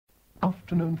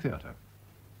afternoon theatre.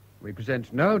 We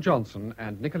present Noel Johnson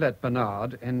and Nicolette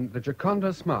Bernard in The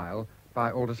Gioconda Smile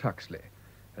by Aldous Huxley,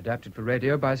 adapted for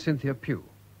radio by Cynthia Pugh.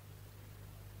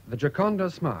 The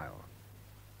Gioconda Smile.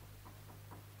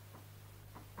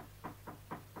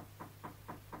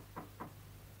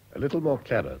 A little more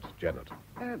claret, Janet.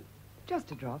 Just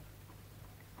a drop.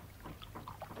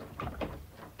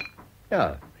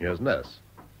 Ah, here's Nurse.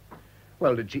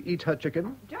 Well, did she eat her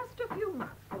chicken? Just a few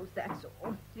mouthfuls, that's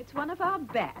all. It's one of our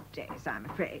bad days, I'm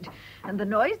afraid. And the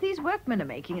noise these workmen are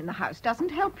making in the house doesn't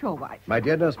help your wife. My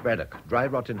dear Nurse Braddock, dry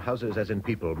rot in houses as in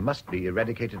people must be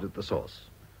eradicated at the source.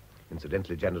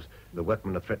 Incidentally, Janet, the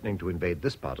workmen are threatening to invade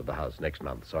this part of the house next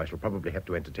month, so I shall probably have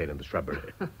to entertain in the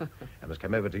shrubbery. I must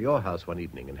come over to your house one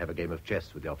evening and have a game of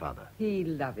chess with your father.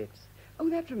 He'll love it. Oh,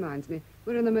 that reminds me.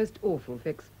 We're in the most awful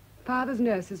fix. Father's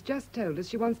nurse has just told us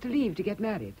she wants to leave to get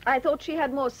married. I thought she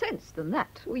had more sense than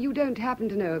that. Well, you don't happen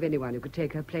to know of anyone who could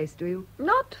take her place, do you?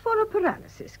 Not for a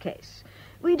paralysis case.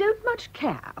 We don't much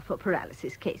care for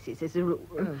paralysis cases as a rule.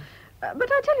 Oh.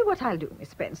 But I'll tell you what I'll do, Miss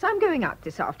Spence. I'm going out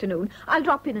this afternoon. I'll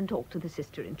drop in and talk to the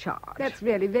sister in charge. That's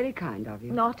really very kind of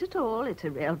you. Not at all. It's a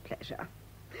real pleasure.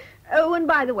 Oh, and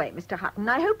by the way, Mr. Hutton,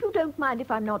 I hope you don't mind if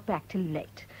I'm not back till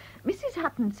late. Mrs.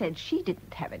 Hutton said she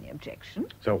didn't have any objection.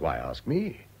 So why ask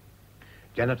me?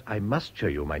 Janet, I must show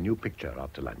you my new picture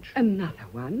after lunch. Another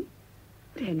one?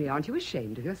 But Henry, aren't you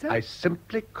ashamed of yourself? I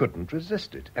simply couldn't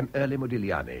resist it. An early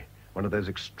Modigliani. One of those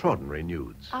extraordinary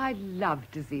nudes. I'd love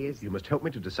to see it. You must help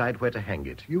me to decide where to hang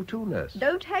it. You too, Nurse.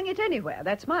 Don't hang it anywhere.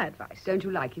 That's my advice. Don't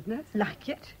you like it, Nurse? Like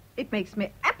it? It makes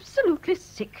me absolutely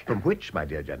sick. From which, my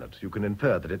dear Janet, you can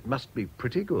infer that it must be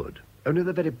pretty good. Only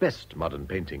the very best modern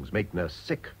paintings make Nurse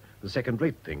sick. The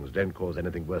second-rate things don't cause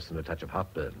anything worse than a touch of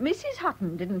heartburn. Mrs.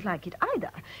 Hutton didn't like it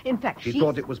either. In fact, She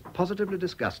thought it was positively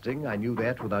disgusting. I knew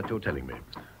that without your telling me.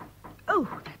 Oh,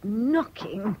 that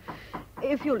knocking.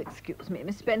 If you'll excuse me,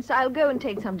 Miss Spence, I'll go and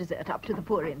take some dessert up to the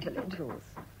poor invalid. Of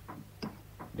course.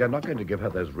 You're not going to give her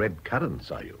those red currants,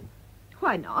 are you?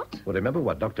 Why not? Well, remember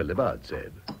what Dr. Libbard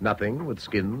said. Nothing with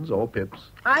skins or pips.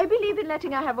 I believe in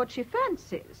letting her have what she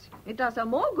fancies. It does her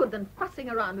more good than fussing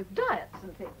around with diets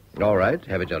and things. All right,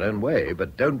 have it your own way,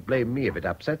 but don't blame me if it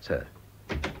upsets her.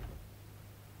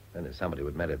 Only somebody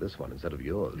would marry this one instead of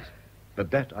yours.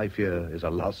 But that, I fear, is a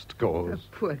lost cause.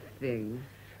 A poor thing.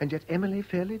 And yet Emily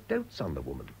fairly dotes on the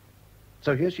woman.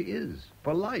 So here she is,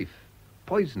 for life,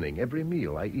 poisoning every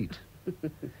meal I eat.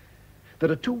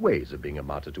 There are two ways of being a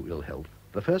martyr to ill health.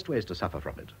 The first way is to suffer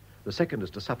from it. The second is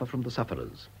to suffer from the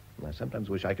sufferers. I sometimes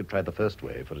wish I could try the first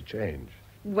way for a change.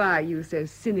 Why are you so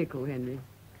cynical, Henry?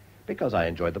 Because I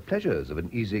enjoy the pleasures of an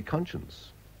easy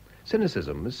conscience.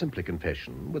 Cynicism is simply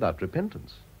confession without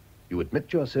repentance. You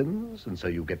admit your sins, and so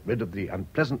you get rid of the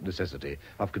unpleasant necessity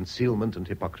of concealment and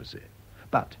hypocrisy.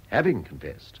 But, having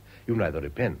confessed, you neither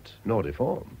repent nor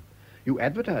reform. You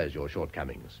advertise your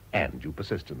shortcomings, and you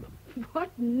persist in them. What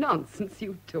nonsense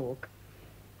you talk.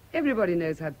 Everybody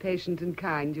knows how patient and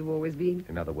kind you've always been.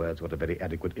 In other words, what a very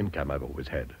adequate income I've always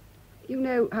had. You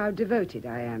know how devoted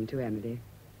I am to Emily.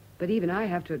 But even I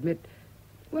have to admit,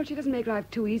 well, she doesn't make life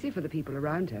too easy for the people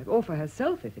around her, or for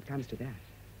herself, if it comes to that.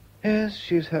 Yes,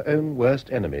 she's her own worst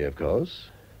enemy, of course.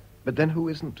 But then who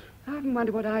isn't? I often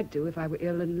wonder what I'd do if I were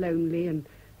ill and lonely and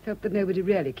felt that nobody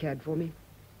really cared for me.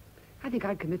 I think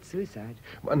I'd commit suicide.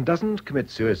 One doesn't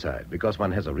commit suicide because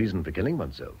one has a reason for killing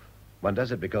oneself. One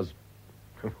does it because...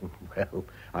 well,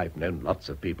 I've known lots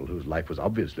of people whose life was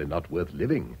obviously not worth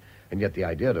living, and yet the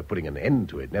idea of putting an end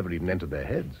to it never even entered their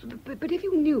heads. But if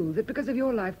you knew that because of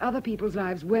your life other people's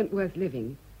lives weren't worth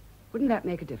living, wouldn't that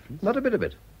make a difference? Not a bit of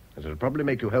it. It would probably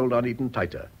make you hold on even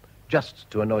tighter, just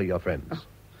to annoy your friends. Oh.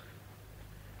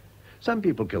 Some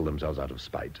people kill themselves out of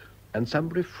spite, and some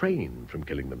refrain from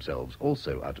killing themselves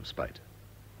also out of spite.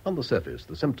 On the surface,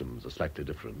 the symptoms are slightly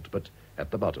different, but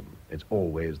at the bottom, it's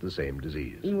always the same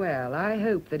disease. Well, I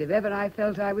hope that if ever I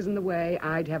felt I was in the way,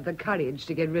 I'd have the courage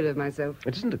to get rid of myself.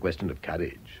 It isn't a question of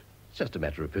courage. It's just a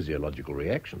matter of physiological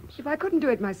reactions. If I couldn't do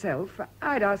it myself,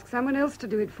 I'd ask someone else to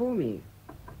do it for me.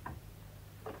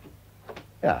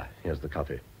 Ah, here's the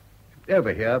coffee.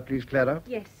 Over here, please, Clara.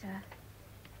 Yes,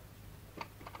 sir.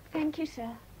 Thank you,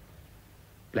 sir.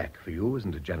 Black for you,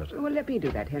 isn't it, Janet? Well, let me do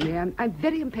that, Henry. I'm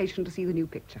very impatient to see the new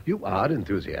picture. You are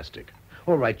enthusiastic.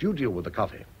 All right, you deal with the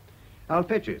coffee. I'll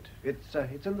fetch it. It's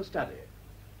in the study.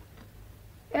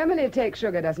 Emily takes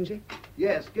sugar, doesn't she?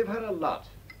 Yes, give her a lot.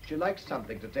 She likes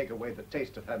something to take away the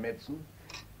taste of her medicine.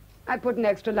 I put an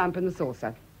extra lump in the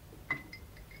saucer.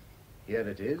 Here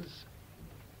it is.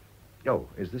 Oh,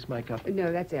 is this my cup?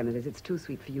 No, that's Emily's. It's too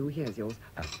sweet for you. Here's yours.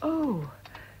 Oh,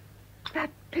 that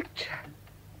picture.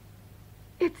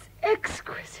 It's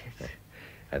exquisite.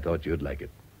 I thought you'd like it.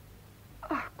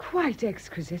 Oh, quite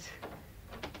exquisite.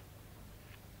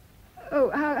 Oh,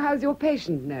 how's your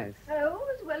patient, nurse? Oh,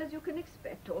 as well as you can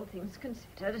expect, all things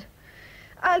considered.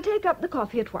 I'll take up the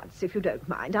coffee at once, if you don't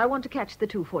mind. I want to catch the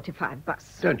 2:45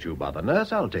 bus. Don't you bother,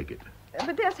 nurse. I'll take it.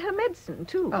 But there's her medicine,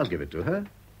 too. I'll give it to her.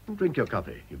 Drink your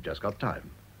coffee. You've just got time.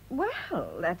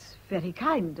 Well, that's very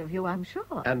kind of you, I'm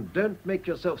sure. And don't make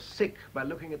yourself sick by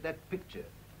looking at that picture.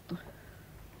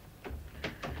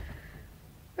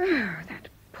 Oh, that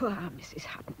poor Mrs.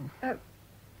 Hutton.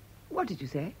 What did you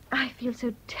say? I feel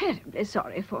so terribly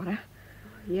sorry for her.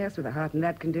 Yes, with a heart in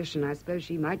that condition, I suppose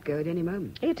she might go at any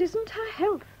moment. It isn't her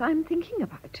health I'm thinking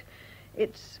about.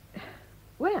 It's,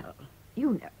 well,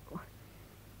 you know.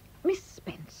 Miss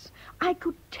Spence, I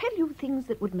could tell you things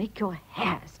that would make your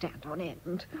hair stand on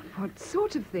end. What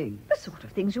sort of thing? The sort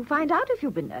of things you find out if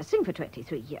you've been nursing for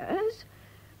 23 years.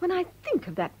 When I think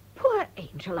of that poor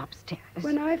angel upstairs.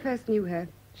 When I first knew her,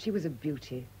 she was a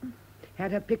beauty.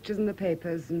 Had her pictures in the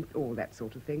papers and all that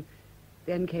sort of thing.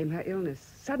 Then came her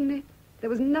illness. Suddenly, there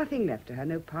was nothing left to her.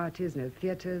 No parties, no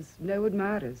theatres, no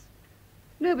admirers.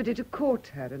 Nobody to court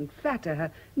her and flatter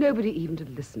her. Nobody even to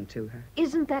listen to her.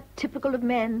 Isn't that typical of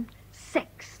men?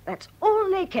 Sex. That's all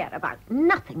they care about.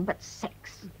 Nothing but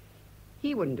sex.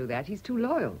 He wouldn't do that. He's too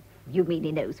loyal. You mean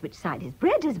he knows which side his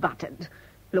bread is buttered?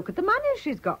 Look at the money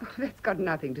she's got. That's got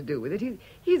nothing to do with it.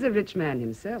 He's a rich man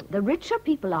himself. The richer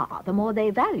people are, the more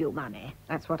they value money.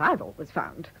 That's what I've always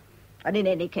found. And in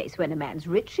any case, when a man's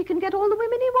rich, he can get all the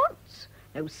women he wants.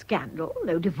 No scandal,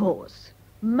 no divorce.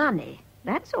 Money,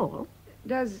 that's all.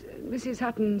 Does Mrs.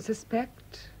 Hutton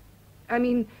suspect? I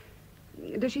mean,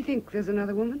 does she think there's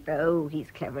another woman? Oh, he's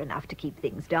clever enough to keep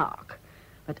things dark.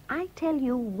 But I tell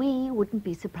you, we wouldn't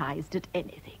be surprised at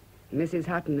anything. Mrs.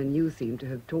 Hutton and you seem to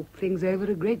have talked things over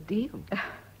a great deal.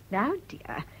 Now,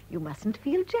 dear, you mustn't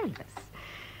feel jealous.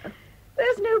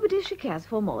 There's nobody she cares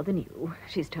for more than you.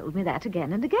 She's told me that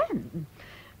again and again.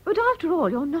 But after all,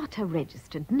 you're not a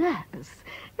registered nurse.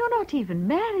 You're not even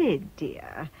married,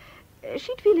 dear.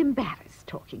 She'd feel embarrassed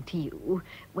talking to you,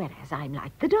 whereas I'm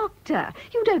like the doctor.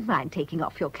 You don't mind taking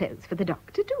off your clothes for the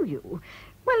doctor, do you?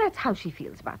 Well, that's how she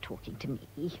feels about talking to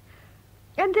me.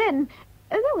 And then,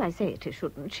 though I say it as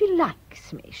shouldn't, she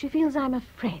likes me. She feels I'm a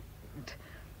friend.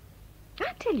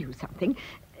 I'll tell you something.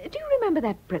 Do you remember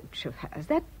that brooch of hers,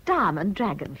 that diamond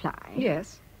dragonfly?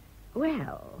 Yes.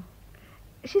 Well,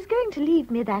 she's going to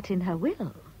leave me that in her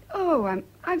will. Oh,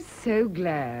 I'm so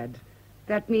glad.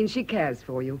 That means she cares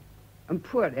for you. And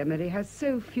poor Emily has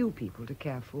so few people to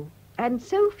care for. And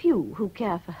so few who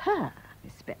care for her,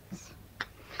 Miss Spence.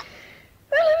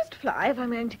 Well, I must fly if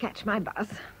I'm going to catch my bus.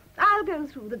 I'll go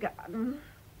through the garden.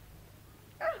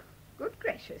 Oh, good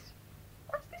gracious.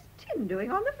 What's this tin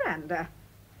doing on the veranda?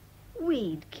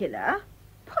 Weed killer.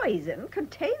 Poison.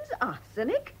 Contains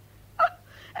arsenic. Oh,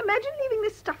 imagine leaving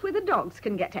this stuff where the dogs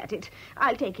can get at it.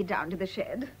 I'll take it down to the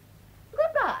shed.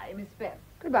 Goodbye, Miss Spence.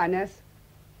 Goodbye, nurse.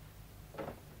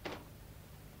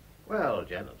 Well,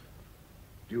 Janet,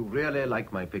 do you really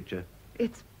like my picture?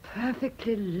 It's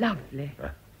perfectly lovely.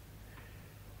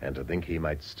 And to think he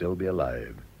might still be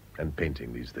alive and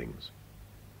painting these things.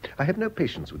 I have no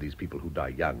patience with these people who die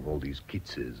young, all these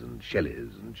Keatses and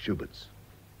Shelleys and Schuberts.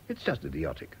 It's just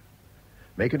idiotic.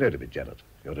 Make a note of it, Janet.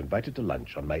 You're invited to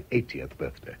lunch on my 80th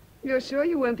birthday. You're sure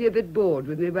you won't be a bit bored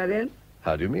with me by then?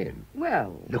 How do you mean?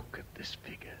 Well... Look at this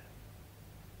figure.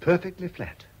 Perfectly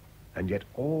flat. And yet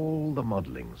all the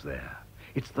modelling's there.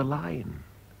 It's the line.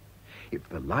 If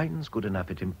the line's good enough,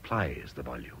 it implies the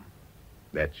volume.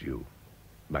 That's you,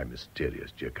 my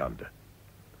mysterious Gioconda.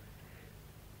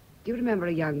 Do you remember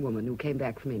a young woman who came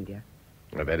back from India?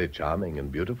 A very charming and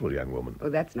beautiful young woman. Oh,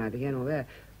 that's neither here nor there.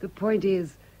 The point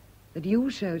is that you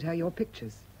showed her your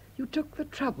pictures. You took the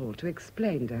trouble to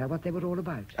explain to her what they were all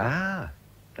about. Ah,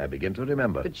 I begin to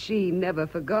remember. But she never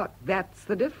forgot. That's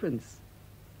the difference.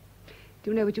 Do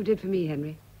you know what you did for me,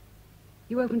 Henry?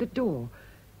 You opened a door,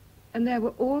 and there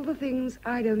were all the things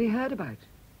I'd only heard about.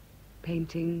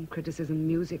 Painting, criticism,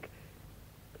 music.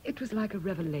 It was like a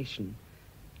revelation.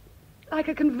 Like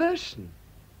a conversion.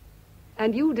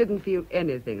 And you didn't feel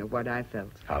anything of what I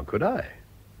felt. How could I?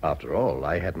 After all,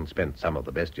 I hadn't spent some of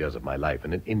the best years of my life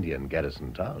in an Indian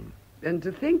garrison town. And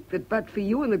to think that but for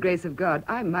you and the grace of God,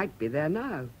 I might be there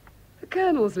now. A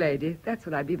colonel's lady. That's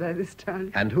what I'd be by this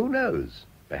time. And who knows?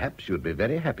 Perhaps you'd be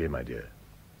very happy, my dear.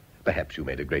 Perhaps you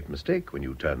made a great mistake when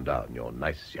you turned down your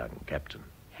nice young captain.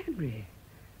 Henry,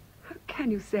 how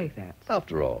can you say that?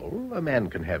 After all, a man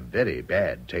can have very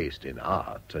bad taste in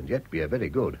art and yet be a very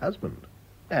good husband.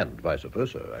 And vice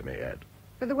versa, I may add.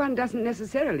 But the one doesn't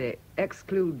necessarily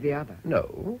exclude the other.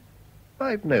 No.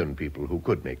 I've known people who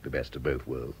could make the best of both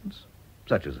worlds.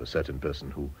 such as a certain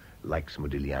person who likes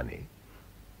Modigliani.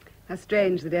 How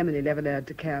strange that Emily never learned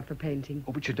to care for painting.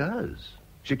 Oh, but she does.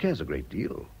 She cares a great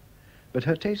deal. But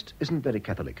her taste isn't very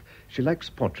catholic. She likes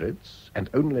portraits, and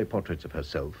only portraits of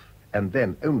herself, and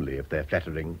then only if they're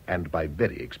flattering and by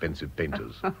very expensive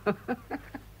painters.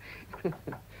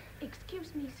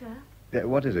 Excuse me, sir.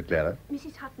 What is it, Clara?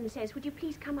 Mrs. Hutton says, would you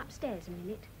please come upstairs a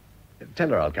minute? Tell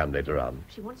her I'll come later on.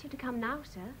 She wants you to come now,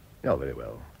 sir. Oh, very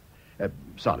well.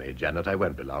 Sorry, Janet, I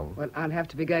won't be long. Well, I'll have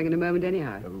to be going in a moment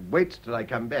anyhow. Wait till I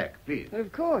come back, please.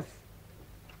 Of course.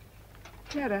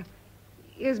 Clara,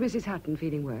 is Mrs. Hutton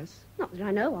feeling worse? Not that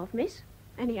I know of, miss.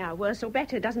 Anyhow, worse or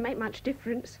better doesn't make much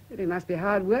difference. It must be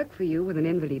hard work for you with an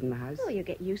invalid in the house. Oh, you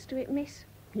get used to it, miss.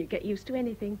 You get used to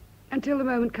anything. Until the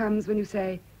moment comes when you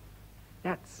say,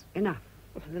 that's enough.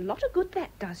 Well, a lot of good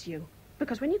that does you.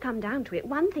 Because when you come down to it,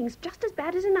 one thing's just as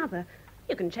bad as another.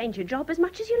 You can change your job as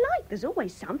much as you like. There's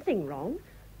always something wrong.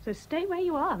 So stay where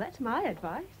you are. That's my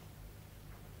advice.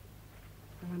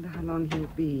 I wonder how long he'll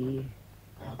be.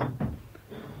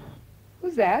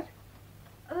 Who's that?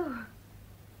 Oh,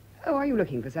 Oh, are you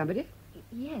looking for somebody?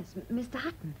 yes, Mr.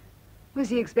 Hutton. Was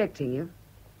he expecting you?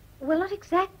 Well, not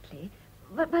exactly.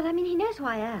 But I mean, he knows who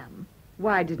I am.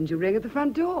 Why didn't you ring at the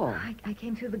front door? I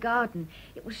came through the garden.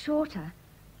 It was shorter.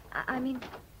 I mean...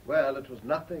 Well, it was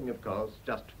nothing, of course.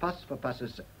 Just fuss for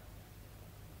fuss's sake.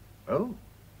 Oh?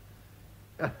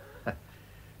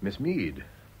 Miss Mead.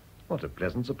 What a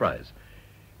pleasant surprise.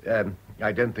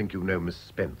 I don't think you know Miss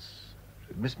Spence.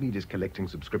 Miss Mead is collecting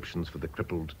subscriptions for the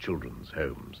crippled children's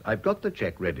homes. I've got the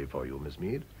cheque ready for you, Miss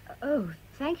Mead. Oh,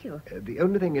 thank you. The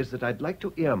only thing is that I'd like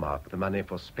to earmark the money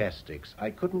for spastics. I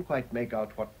couldn't quite make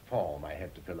out what form I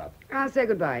had to fill up. I'll say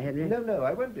goodbye, Henry. No,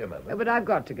 I won't be a moment. But I've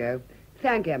got to go.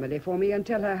 Thank Emily for me and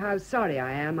tell her how sorry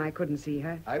I am I couldn't see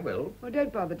her. I will. Well,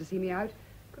 don't bother to see me out.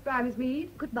 Goodbye, Miss Mead.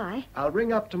 Goodbye. I'll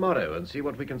ring up tomorrow and see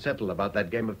what we can settle about that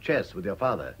game of chess with your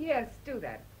father. Yes, do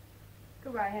that.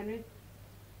 Goodbye, Henry.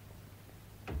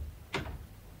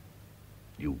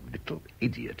 You little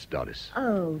idiot, Doris.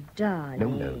 Oh,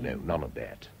 darling. No, none of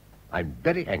that. I'm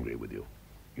very angry with you.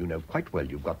 You know quite well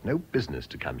you've got no business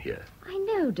to come here. I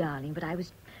know, darling, but I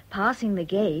was passing the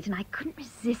gate and I couldn't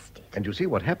resist it. And you see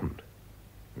what happened.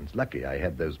 It's lucky I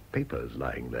had those papers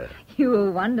lying there. You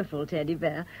were wonderful, Teddy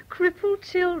Bear. Crippled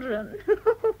children.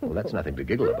 Well, that's nothing to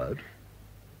giggle about.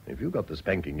 If you got the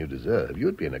spanking you deserve,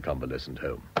 you'd be in a convalescent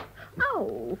home.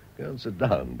 Oh. Go and sit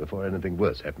down before anything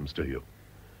worse happens to you.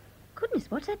 Goodness,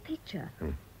 what's that picture?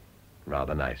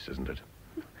 Rather nice, isn't it?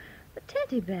 But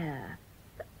Teddy Bear.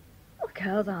 Oh,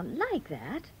 girls aren't like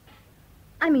that.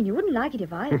 I mean, you wouldn't like it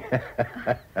if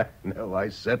I... No, I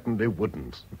certainly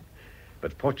wouldn't.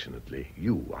 But fortunately,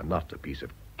 you are not a piece of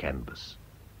canvas.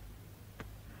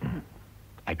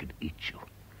 I could eat you.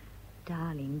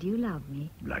 Darling, do you love me?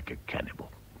 Like a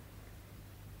cannibal.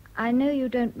 I know you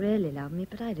don't really love me,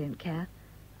 but I don't care.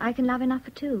 I can love enough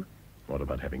for two. What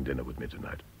about having dinner with me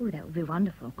tonight? Oh, that would be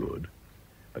wonderful. Good.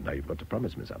 But now you've got to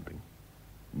promise me something.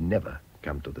 Never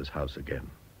come to this house again.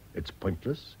 It's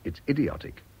pointless, it's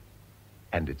idiotic,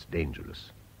 and it's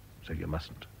dangerous. So you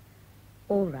mustn't.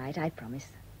 All right, I promise.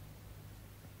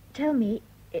 Tell me,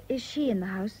 is she in the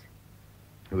house?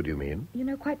 Who do you mean? You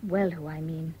know quite well who I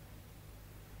mean.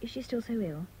 Is she still so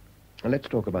ill? Let's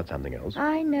talk about something else.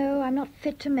 I know, I'm not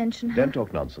fit to mention her. Don't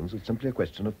talk nonsense. It's simply a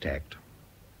question of tact.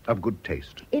 Of good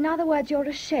taste. In other words, you're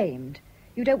ashamed.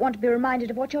 You don't want to be reminded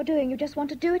of what you're doing. You just want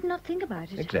to do it and not think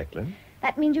about it. Exactly.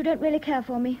 That means you don't really care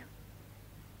for me.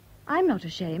 I'm not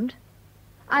ashamed.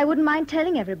 I wouldn't mind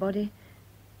telling everybody.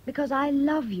 Because I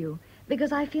love you.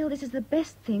 Because I feel this is the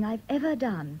best thing I've ever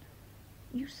done.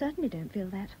 You certainly don't feel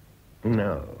that.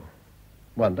 No.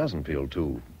 One doesn't feel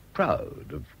too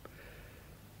proud of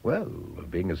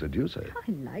being a seducer.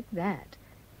 I like that.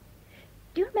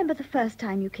 Do you remember the first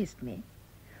time you kissed me?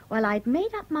 Well, I'd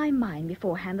made up my mind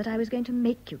beforehand that I was going to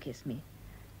make you kiss me.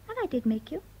 And I did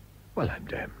make you. Well, I'm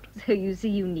damned. So you see,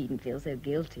 you needn't feel so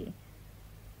guilty.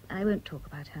 I won't talk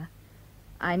about her.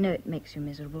 I know it makes you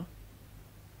miserable.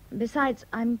 Besides,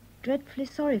 I'm dreadfully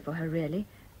sorry for her, really.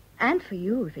 And for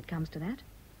you, if it comes to that.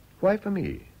 Why for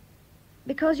me?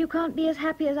 Because you can't be as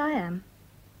happy as I am.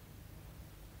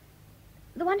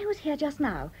 The one who was here just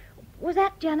now, was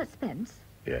that Janet Spence?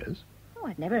 Yes. Oh,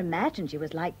 I'd never imagined she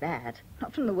was like that.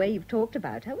 Not from the way you've talked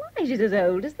about her. Why, she's as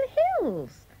old as the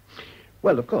hills.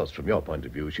 Well, of course, from your point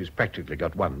of view, she's practically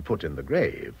got one foot in the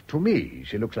grave. To me,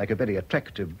 she looks like a very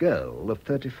attractive girl of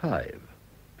 35.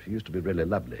 She used to be really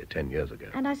lovely 10 years ago.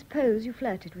 And I suppose you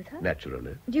flirted with her?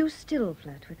 Naturally. Do you still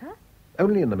flirt with her?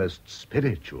 Only in the most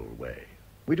spiritual way.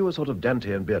 We do a sort of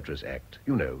Dante and Beatrice act.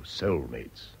 You know,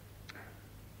 soulmates.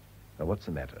 Now, what's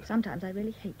the matter? Sometimes I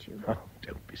really hate you. Oh,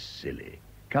 don't be silly.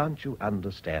 Can't you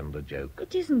understand a joke?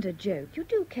 It isn't a joke. You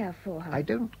do care for her. I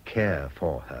don't care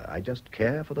for her. I just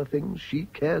care for the things she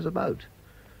cares about.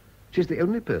 She's the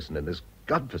only person in this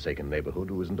godforsaken neighborhood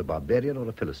who isn't a barbarian or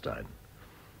a Philistine.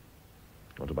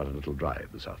 What about a little drive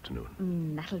this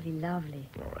afternoon? That'll be lovely.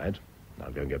 All right.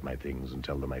 I'll go and get my things and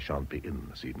tell them I shan't be in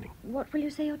this evening. What will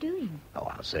you say you're doing?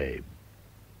 Oh,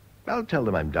 I'll tell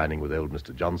them I'm dining with old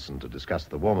Mr. Johnson to discuss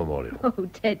the war memorial. Oh,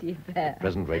 Teddy bear.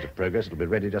 Present rate of progress, it'll be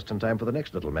ready just in time for the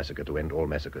next little massacre to end all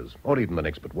massacres, or even the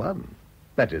next but one.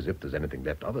 That is, if there's anything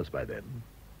left of us by then.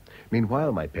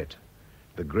 Meanwhile, my pet,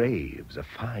 the grave's a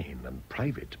fine and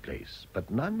private place, but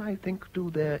none, I think,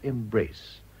 do their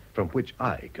embrace, from which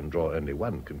I can draw only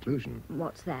one conclusion.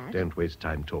 What's that? Don't waste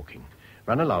time talking.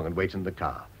 Run along and wait in the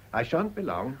car. I shan't be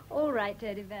long. All right,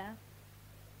 Teddy bear.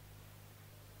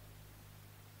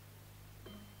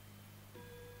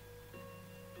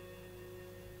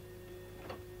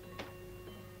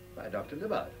 Hi, Dr.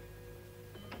 Libbard.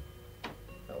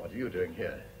 Now, what are you doing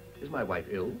here? Is my wife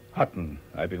ill? Hutton,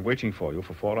 I've been waiting for you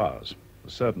for 4 hours.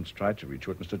 The servants tried to reach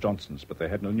you at Mr. Johnson's, but they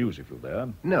had no news of you there.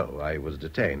 No, I was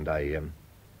detained. I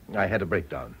had a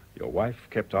breakdown. Your wife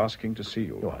kept asking to see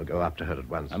you. Oh, I'll go up to her at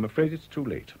once. I'm afraid it's too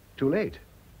late. Too late?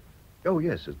 Oh,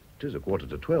 yes, it is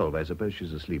 11:45. I suppose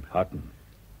she's asleep. Hutton,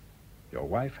 your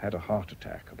wife had a heart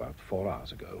attack about 4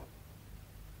 hours ago.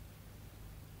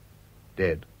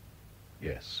 Dead?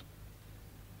 Yes.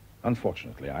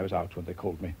 Unfortunately, I was out when they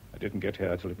called me. I didn't get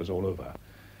here till it was all over.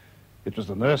 It was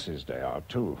the nurse's day out,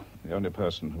 too. The only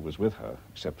person who was with her,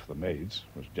 except for the maids,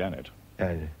 was Janet.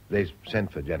 They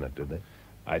sent for Janet, did they?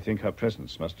 I think her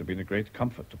presence must have been a great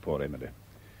comfort to poor Emily.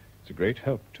 It's a great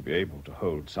help to be able to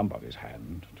hold somebody's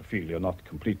hand, to feel you're not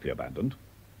completely abandoned.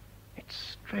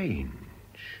 It's strange.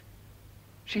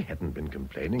 She hadn't been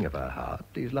complaining of her heart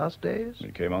these last days.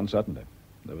 It came on suddenly.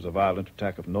 There was a violent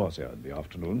attack of nausea in the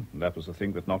afternoon, and that was the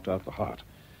thing that knocked out the heart.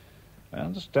 I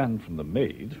understand from the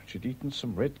maid she'd eaten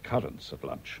some red currants at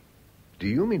lunch. Do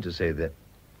you mean to say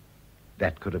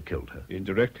that could have killed her?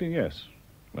 Indirectly, yes.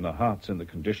 When a heart's in the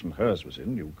condition hers was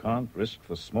in, you can't risk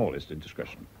the smallest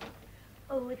indiscretion.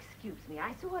 Oh, excuse me.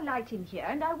 I saw a light in here,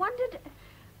 and I wondered...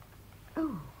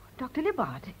 Oh, Dr.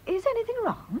 Libbard, is anything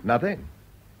wrong? Nothing,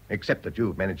 except that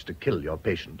you've managed to kill your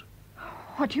patient.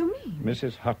 What do you mean?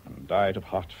 Mrs. Hutton died of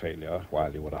heart failure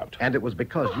while you were out. And it was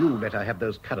because you let her have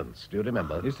those currants. Do you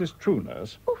remember? Is this true,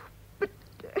 nurse? Oh, but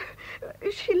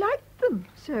she liked them,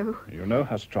 so... You know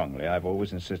how strongly I've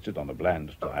always insisted on a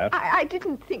bland diet. I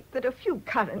didn't think that a few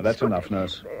currants... Well, that's enough,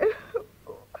 nurse.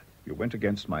 You went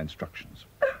against my instructions.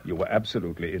 You were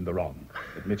absolutely in the wrong.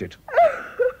 Admit it.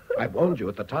 I warned you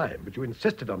at the time, but you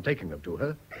insisted on taking them to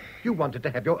her. You wanted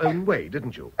to have your own way,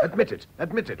 didn't you? Admit it.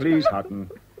 Admit it. Please, Hutton.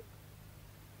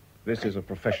 This is a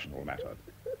professional matter.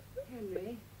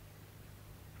 Henry.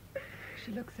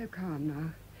 She looks so calm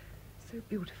now. So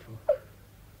beautiful.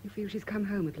 You feel she's come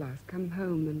home at last. Come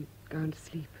home and gone to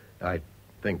sleep. I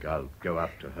think I'll go up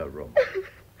to her room.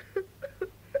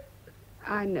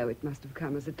 I know it must have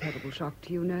come as a terrible shock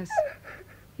to you, nurse.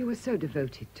 You were so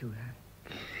devoted to her.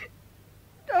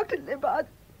 Dr. Libbard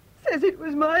says it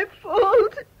was my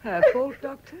fault. Her fault,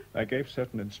 Doctor? I gave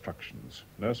certain instructions.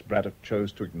 Nurse Braddock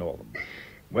chose to ignore them.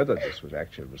 Whether this was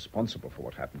actually responsible for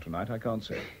what happened tonight, I can't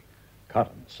say.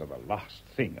 Currants are the last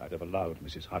thing I'd have allowed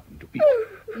Mrs. Hutton to eat.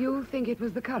 You think it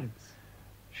was the currants?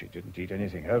 She didn't eat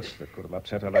anything else that could have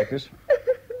upset her like this.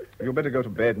 You better go to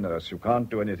bed, nurse. You can't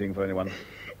do anything for anyone.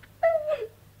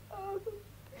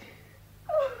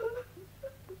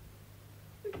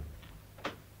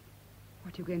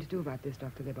 What are you going to do about this,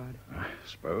 Dr. Libbard? I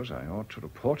suppose I ought to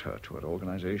report her to an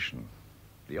organization.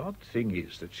 The odd thing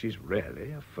is that she's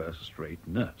really a first-rate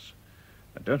nurse.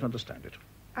 I don't understand it.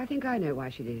 I think I know why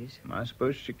she did it. I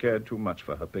suppose she cared too much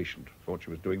for her patient. Thought she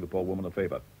was doing the poor woman a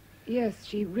favor. Yes,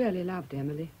 she really loved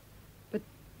Emily. But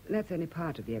that's only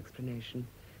part of the explanation.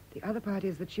 The other part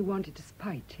is that she wanted to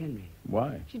spite Henry.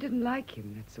 Why? She didn't like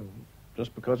him, that's all.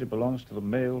 Just because he belongs to the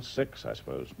male sex, I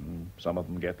suppose. Some of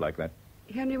them get like that.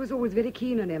 Henry was always very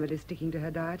keen on Emily sticking to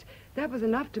her diet. That was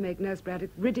enough to make Nurse Braddock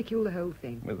ridicule the whole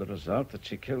thing. With the result that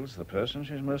she kills the person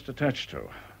she's most attached to.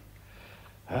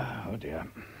 Oh, dear.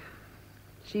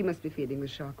 She must be feeling the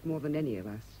shock more than any of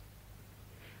us.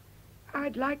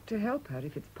 I'd like to help her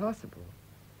if it's possible.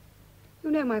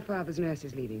 You know my father's nurse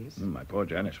is leaving us. My poor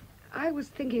Janet. I was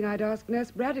thinking I'd ask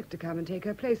Nurse Braddock to come and take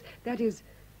her place. That is,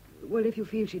 well, if you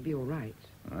feel she'd be all right.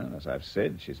 Well, as I've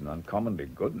said, she's an uncommonly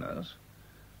good nurse.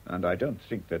 And I don't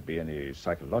think there'd be any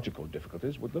psychological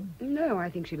difficulties, would there? No, I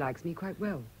think she likes me quite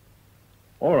well.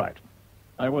 All right.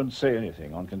 I won't say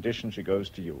anything on condition she goes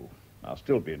to you. I'll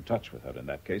still be in touch with her in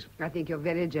that case. I think you're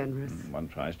very generous. One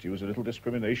tries to use a little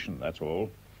discrimination, that's all.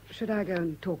 Should I go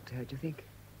and talk to her, do you think?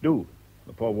 Do.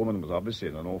 The poor woman was obviously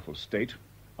in an awful state.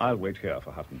 I'll wait here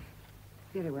for Hutton.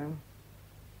 Very well.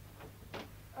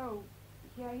 Oh,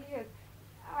 here he is.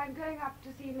 I'm going up to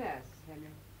see Nurse, Henry.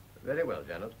 Very well,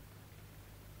 Janet.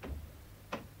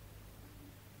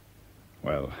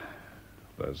 Well,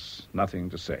 there's nothing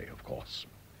to say, of course.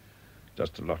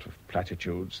 Just a lot of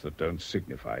platitudes that don't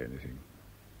signify anything.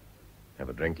 Have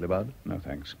a drink, Libard? No,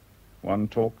 thanks. One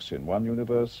talks in one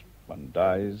universe, one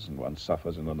dies, and one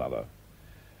suffers in another.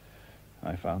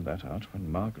 I found that out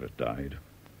when Margaret died.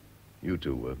 You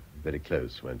two were very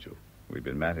close, weren't you? We've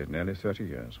been married nearly 30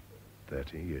 years.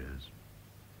 30 years.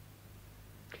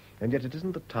 And yet it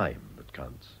isn't the time that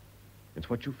counts. It's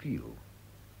what you feel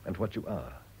and what you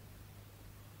are.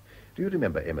 Do you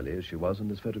remember Emily as she was in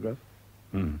this photograph?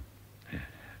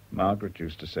 Margaret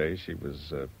used to say she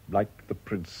was like the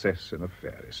princess in a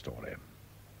fairy story.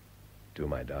 To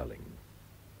my darling,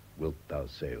 wilt thou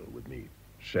sail with me?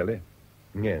 Shelley?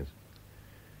 Yes.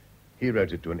 He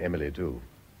wrote it to an Emily, too.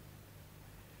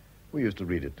 We used to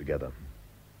read it together.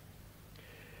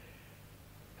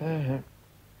 Shall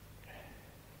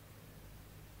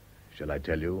I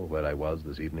tell you where I was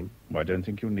this evening? I don't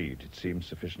think you need. It seems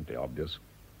sufficiently obvious.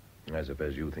 I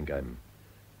suppose you think I'm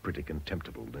pretty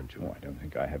contemptible, don't you? Oh, I don't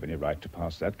think I have any right to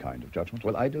pass that kind of judgment.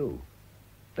 Well, I do.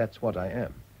 That's what I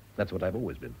am. That's what I've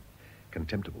always been.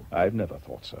 Contemptible. I've never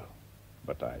thought so.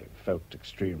 But I felt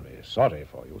extremely sorry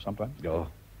for you sometimes. Oh,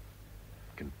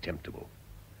 contemptible.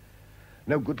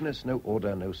 No goodness, no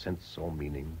order, no sense or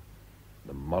meaning.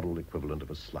 The moral equivalent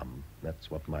of a slum. That's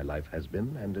what my life has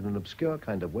been, and in an obscure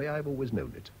kind of way, I've always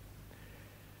known it.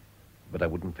 But I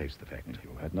wouldn't face the fact.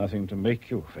 You had nothing to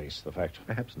make you face the fact.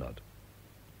 Perhaps not.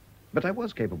 But I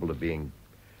was capable of being,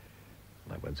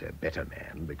 I won't say a better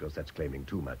man, because that's claiming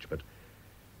too much, but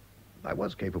I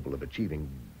was capable of achieving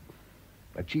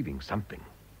something.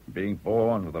 Being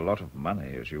born with a lot of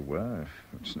money, as you were,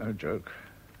 it's no joke.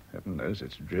 Heaven knows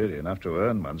it's dreary enough to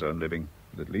earn one's own living.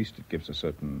 But at least it gives a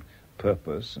certain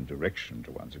purpose and direction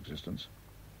to one's existence.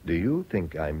 Do you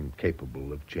think I'm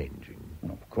capable of changing?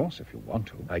 Well, of course, if you want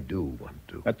to. I do want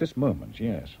to. At this moment,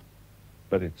 yes.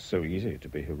 But it's so easy to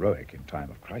be heroic in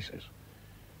time of crisis.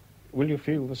 Will you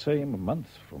feel the same a month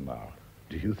from now?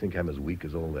 Do you think I'm as weak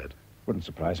as all that? Wouldn't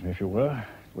surprise me if you were.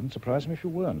 Wouldn't surprise me if you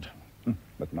weren't.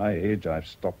 At my age, I've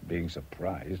stopped being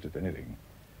surprised at anything.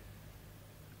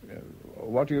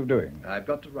 What are you doing? I've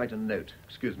got to write a note.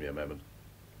 Excuse me a moment.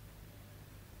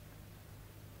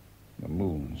 The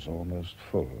moon's almost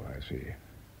full, I see.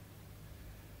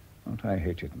 What I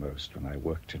hated most when I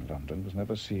worked in London was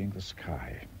never seeing the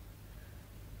sky.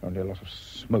 Only a lot of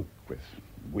smoke with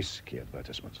whiskey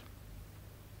advertisements.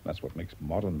 That's what makes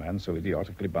modern man so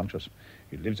idiotically bumptious.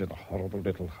 He lives in a horrible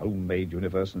little homemade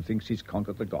universe and thinks he's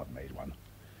conquered the God-made one.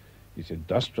 He's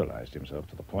industrialized himself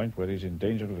to the point where he's in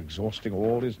danger of exhausting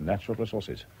all his natural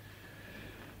resources.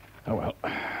 Oh, well,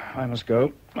 I must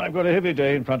go. I've got a heavy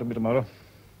day in front of me tomorrow.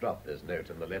 Drop this note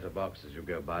in the letterbox as you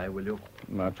go by, will you?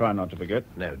 I'll try not to forget.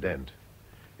 No, don't.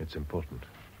 It's important.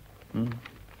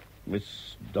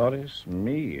 Miss Doris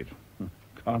Mead.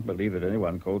 Can't believe that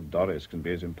anyone called Doris can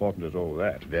be as important as all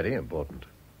that. Very important.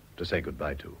 To say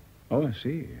goodbye to. Oh, I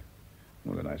see.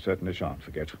 Well, then I certainly shan't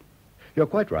forget. You're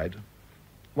quite right.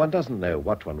 One doesn't know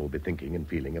what one will be thinking and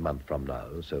feeling a month from now,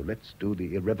 so let's do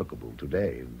the irrevocable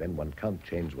today, and then one can't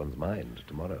change one's mind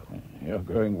tomorrow. You're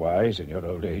growing wise in your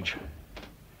old age.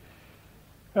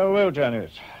 Oh, well,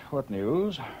 Janet, what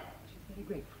news? She's very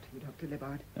grateful to you, Dr.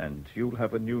 Libard. And you'll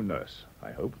have a new nurse,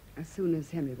 I hope. As soon as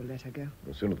Henry will let her go.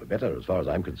 The sooner the better, as far as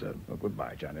I'm concerned. Well,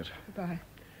 goodbye, Janet. Goodbye.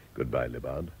 Goodbye,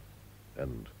 Libard.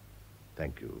 And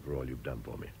thank you for all you've done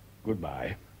for me.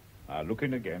 Goodbye. I'll look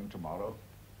in again tomorrow.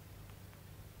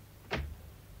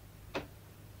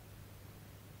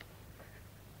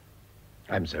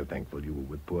 I'm so thankful you were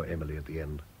with poor Emily at the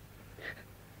end.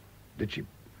 Did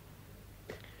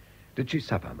she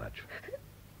suffer much?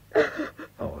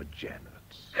 Oh, Janet.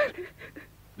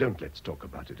 Don't let's talk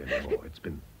about it anymore. It's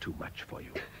been too much for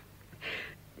you.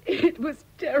 It was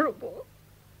terrible.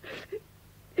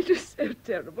 It was so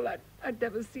terrible. I'd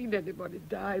never seen anybody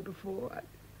die before.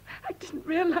 I didn't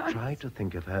realize. Try to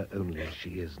think of her only as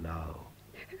she is now.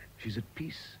 She's at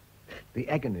peace. The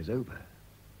agony's over.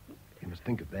 You must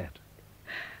think of that.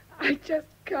 I just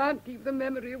can't keep the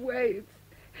memory away.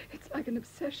 It's like an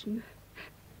obsession.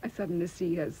 I suddenly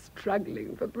see her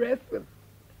struggling for breath with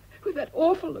that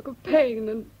awful look of pain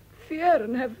and fear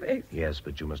in her face. Yes,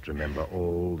 but you must remember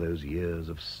all those years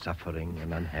of suffering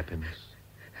and unhappiness.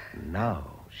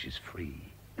 Now she's free.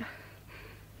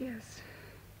 Yes.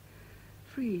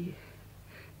 Free.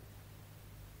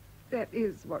 That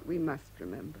is what we must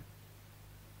remember.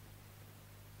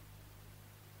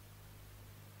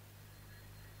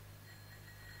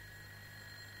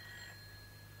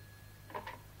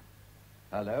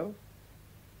 Hello?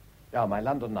 Yeah, my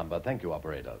London number. Thank you,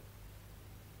 operator.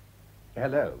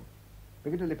 Hello.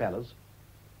 Piccadilly Palace.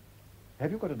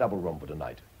 Have you got a double room for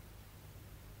tonight?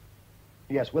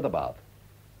 Yes, with a bath.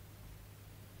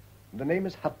 The name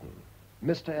is Hutton.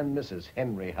 Mr. and Mrs.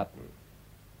 Henry Hutton.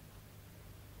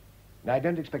 Now, I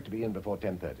don't expect to be in before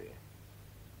 10:30.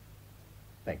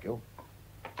 Thank you.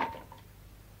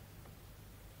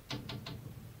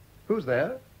 Who's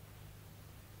there?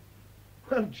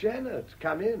 Well, Janet,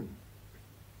 come in.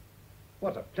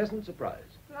 What a pleasant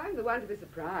surprise. Well, I'm the one to be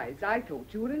surprised. I thought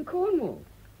you were in Cornwall.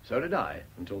 So did I,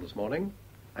 until this morning.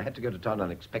 I had to go to town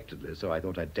unexpectedly, so I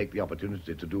thought I'd take the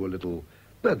opportunity to do a little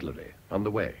burglary on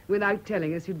the way. Without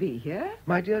telling us you'd be here?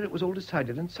 My dear, it was all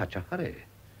decided in such a hurry.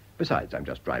 Besides, I'm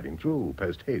just driving through,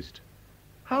 post-haste.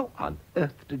 How on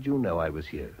earth did you know I was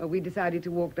here? Well, we decided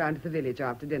to walk down to the village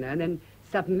after dinner, and then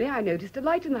suddenly I noticed a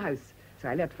light in the house. So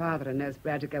I let Father and Nurse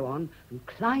Braddock go on and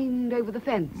climbed over the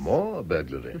fence. More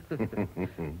burglary.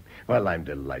 Well, I'm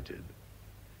delighted.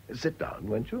 Sit down,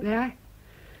 won't you? Yeah?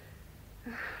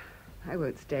 I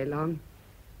won't stay long.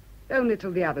 Only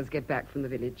till the others get back from the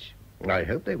village. I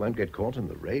hope they won't get caught in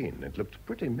the rain. It looked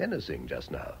pretty menacing just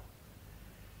now.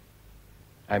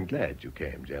 I'm glad you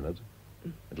came, Janet.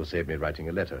 It'll save me writing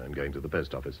a letter and going to the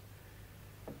post office.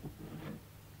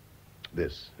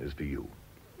 This is for you.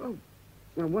 Oh,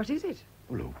 well, what is it?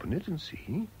 Well, open it and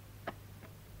see.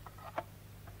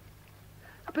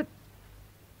 But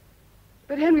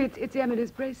Henry, it's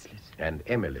Emily's bracelet. And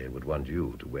Emily would want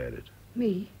you to wear it.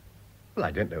 Me? Well,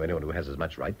 I don't know anyone who has as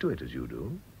much right to it as you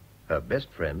do. Her best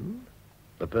friend,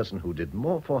 the person who did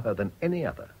more for her than any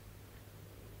other.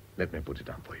 Let me put it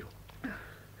on for you.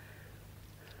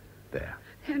 There.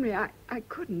 Henry, I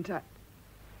couldn't.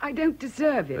 I don't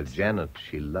deserve it. But Janet,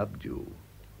 she loved you.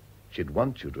 She'd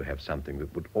want you to have something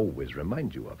that would always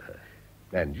remind you of her.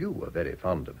 And you were very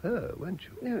fond of her, weren't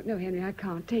you? No, Henry, I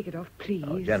can't. Take it off, please.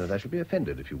 Oh, Janet, I should be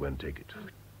offended if you won't take it.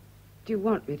 Do you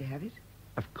want me to have it?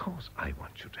 Of course I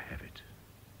want you to have it.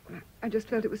 I just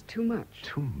felt it was too much.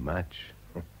 Too much?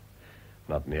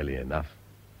 Not nearly enough.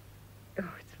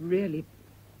 Oh, it's really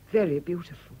very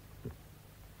beautiful.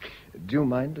 Do you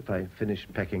mind if I finish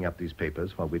packing up these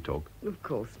papers while we talk? Of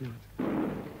course not.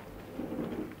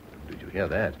 Did you hear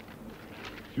that?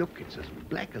 Look, it's as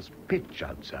black as pitch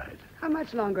outside. How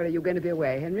much longer are you going to be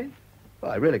away, Henry?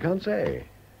 Well, I really can't say.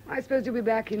 I suppose you'll be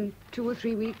back in 2 or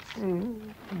 3 weeks.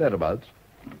 Thereabouts.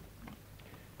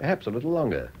 Perhaps a little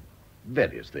longer.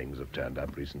 Various things have turned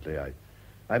up recently.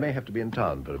 I may have to be in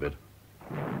town for a bit.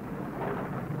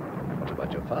 What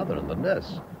about your father and the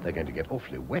nurse? They're going to get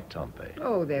awfully wet, aren't they?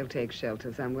 Oh, they'll take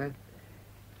shelter somewhere.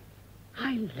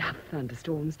 I love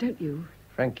thunderstorms, don't you?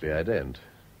 Frankly, I don't.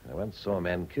 I once saw a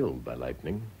man killed by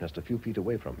lightning just a few feet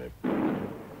away from me.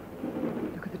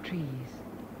 Look at the trees.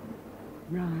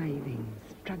 Writhing,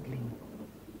 struggling.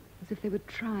 As if they were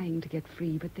trying to get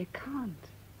free, but they can't.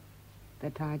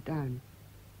 They're tied down.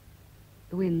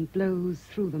 The wind blows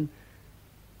through them,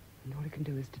 and all it can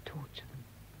do is to torture them.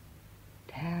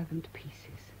 Tear them to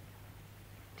pieces.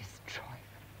 Destroy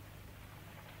them.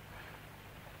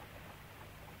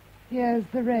 Here's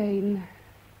the rain.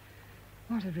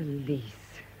 What a release.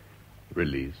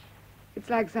 Release? It's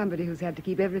like somebody who's had to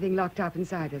keep everything locked up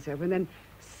inside herself, and then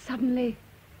suddenly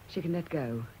she can let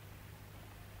go.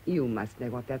 You must know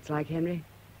what that's like, Henry.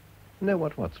 Know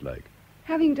what's like?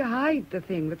 Having to hide the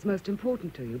thing that's most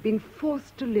important to you, being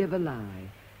forced to live a lie.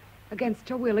 Against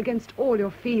your will, against all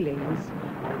your feelings.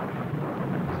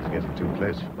 This is getting too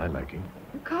close for my liking.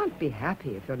 You can't be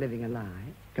happy if you're living a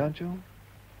lie. Can't you?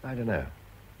 I don't know.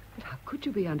 But how could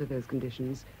you be under those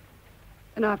conditions?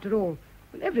 And after all,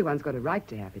 well, everyone's got a right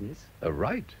to happiness. A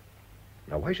right?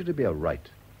 Now, why should it be a right?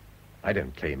 I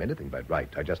don't claim anything by right.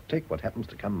 I just take what happens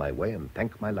to come my way and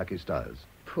thank my lucky stars.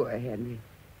 Poor Henry.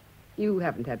 You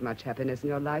haven't had much happiness in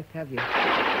your life, have you?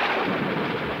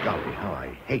 Golly, how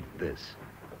I hate this.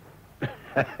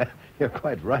 You're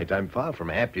quite right. I'm far from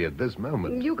happy at this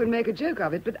moment. You can make a joke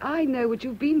of it, but I know what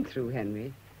you've been through,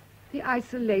 Henry. The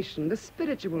isolation, the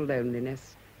spiritual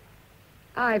loneliness.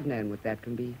 I've known what that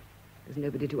can be. There's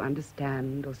nobody to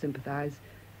understand or sympathize.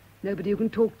 Nobody you can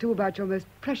talk to about your most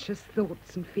precious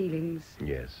thoughts and feelings.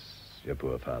 Yes, your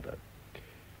poor father.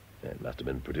 It must have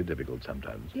been pretty difficult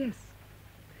sometimes. Yes.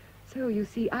 So, you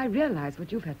see, I realize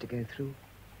what you've had to go through.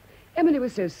 Emily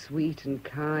was so sweet and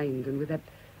kind, and with that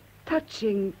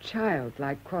touching,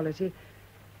 childlike quality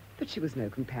But she was no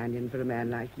companion for a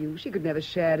man like you. She could never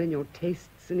share in your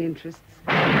tastes and interests.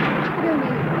 She could only...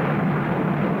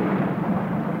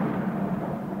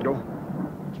 Oh,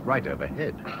 it's right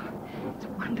overhead. It's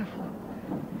wonderful.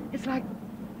 It's like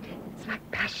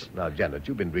passion. Now, Janet,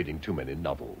 you've been reading too many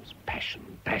novels.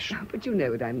 Passion. Oh, but you know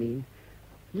what I mean.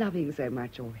 Loving so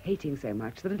much or hating so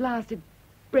much that at last it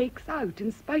breaks out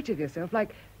in spite of yourself,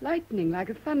 like lightning, like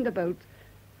a thunderbolt,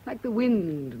 like the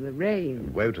wind and the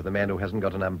rain. Woe to the man who hasn't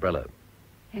got an umbrella.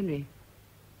 Henry,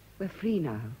 we're free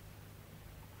now.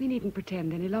 We needn't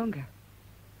pretend any longer.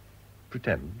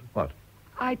 Pretend? What?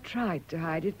 I tried to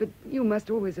hide it, but you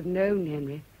must always have known,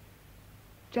 Henry.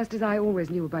 Just as I always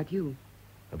knew about you.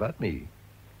 About me?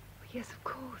 Yes, of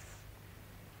course.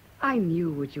 I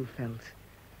knew what you felt.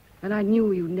 And I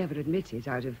knew you'd never admit it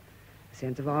out of a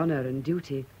sense of honor and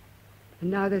duty.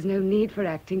 And now there's no need for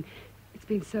acting. It's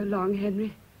been so long,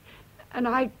 Henry. And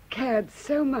I cared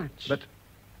so much. But...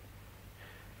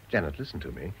 Janet, listen to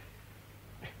me.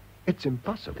 It's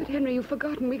impossible. But, Henry, you've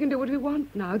forgotten. We can do what we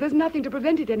want now. There's nothing to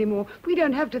prevent it anymore. We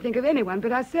don't have to think of anyone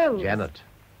but ourselves. Janet,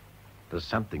 there's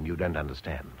something you don't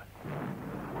understand.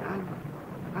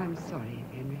 I'm sorry,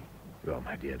 Henry. Well,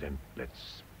 my dear, don't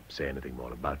let's say anything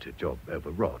more about it. You're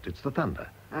overwrought. It's the thunder.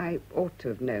 I ought to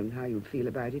have known how you'd feel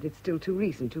about it. It's still too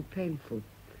recent, too painful.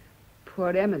 Poor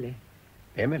Emily.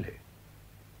 Emily?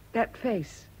 That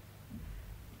face.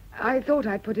 I thought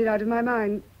I'd put it out of my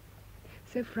mind.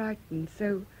 So frightened,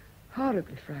 so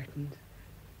horribly frightened.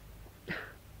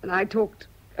 And I talked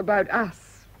about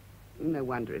us. No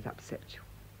wonder it upset you.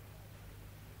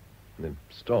 The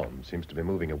storm seems to be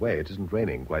moving away. It isn't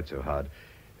raining quite so hard.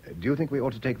 Do you think we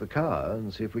ought to take the car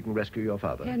and see if we can rescue your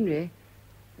father? Henry,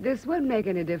 this won't make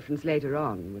any difference later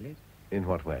on, will it? In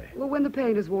what way? Well, when the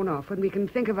pain is worn off, when we can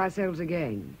think of ourselves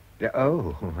again.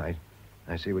 Oh,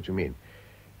 I see what you mean.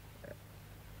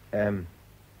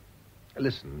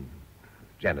 Listen,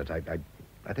 Janet, I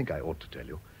think I ought to tell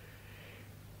you.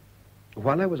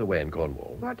 While I was away in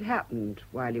Cornwall... What happened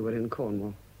while you were in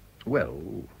Cornwall? Well,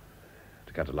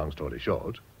 to cut a long story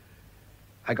short,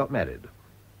 I got married.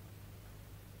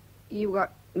 You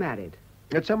got married?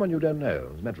 It's someone you don't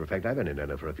know. As a matter of fact, I've only known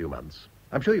her for a few months.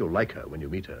 I'm sure you'll like her when you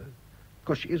meet her. Of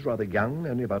course, she is rather young,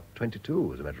 only about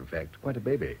 22, as a matter of fact. Quite a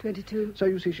baby. 22? So,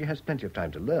 you see, she has plenty of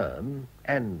time to learn,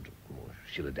 and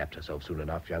she'll adapt herself soon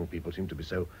enough. Young people seem to be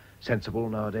so sensible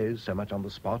nowadays, so much on the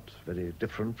spot, very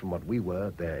different from what we were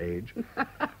at their age.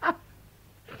 Well,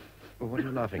 what are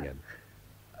you laughing at?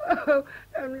 Oh,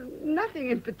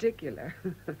 nothing in particular.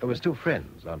 Oh, we're still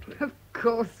friends, aren't we? Of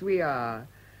course we are.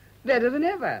 Better than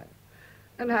ever.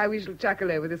 And how we shall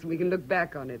chuckle over this when we can look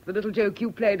back on it. The little joke you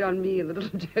played on me and the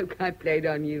little joke I played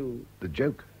on you. The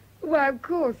joke? Why, of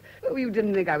course. Oh, you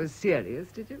didn't think I was serious,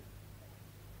 did you?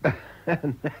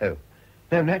 No.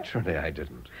 No, naturally I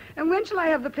didn't. And when shall I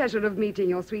have the pleasure of meeting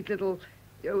your sweet little...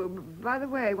 Oh, by the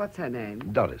way, what's her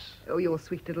name? Doris. Oh, your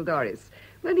sweet little Doris.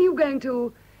 When are you going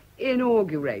to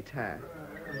inaugurate her?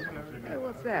 Oh,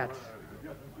 what's that?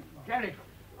 Janet,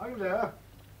 are you there?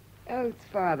 Oh, it's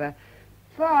Father.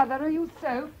 Father, are you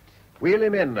soaked? Wheel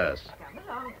him in, nurse.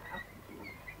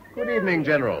 Good evening,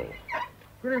 General.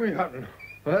 Good evening, Hutton.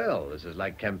 Well, this is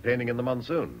like campaigning in the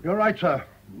monsoon. You're right, sir.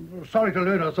 Sorry to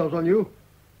learn ourselves on you.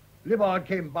 Libbard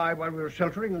came by while we were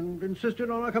sheltering and insisted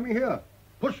on our coming here.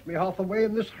 Pushed me half the way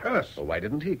in this hearse. Well, why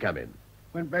didn't he come in?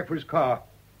 Went back for his car.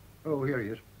 Oh, here he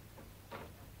is.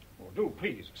 Oh, do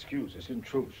please excuse this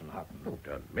intrusion, Hutton. Oh,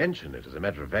 don't mention it. As a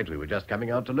matter of fact, we were just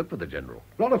coming out to look for the General.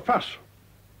 Lot of fuss.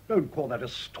 Don't call that a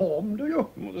storm, do you?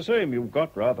 Well, the same. You've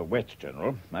got rather wet,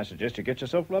 General. I suggest you get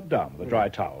yourself rubbed down with a dry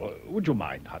towel. Would you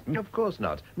mind, Hutton? Of course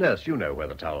not. Nurse, you know where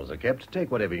the towels are kept.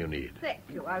 Take whatever you need. Thank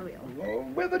you, I will. Oh,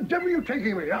 where the devil are you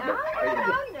taking me?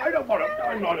 I don't want to.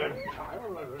 I'm not in.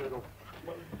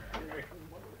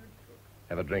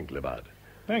 Have a drink, Libbard.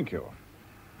 Thank you.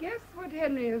 Guess what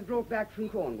Henry has brought back from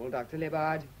Cornwall, Dr.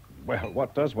 Libbard? Well,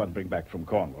 what does one bring back from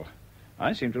Cornwall?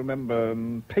 I seem to remember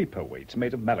paperweights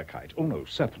made of malachite. Oh, no,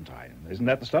 serpentine. Isn't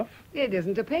that the stuff? It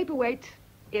isn't a paperweight.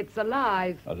 It's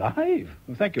alive. Alive?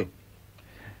 Thank you.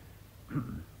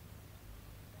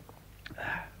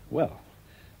 Well,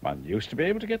 one used to be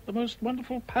able to get the most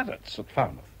wonderful parrots at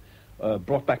Falmouth,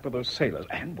 brought back by those sailors.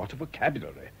 And what a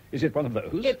vocabulary. Is it one of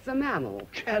those? It's a mammal.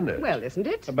 Janet. Well, isn't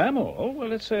it? A mammal? Oh, well,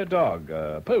 let's say a dog,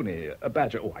 a pony, a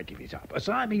badger. Oh, I give it up. A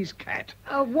Siamese cat.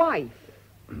 A wife.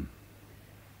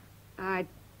 I'd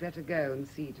better go and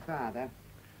see to Father.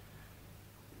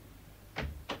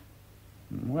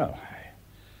 Well,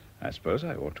 I suppose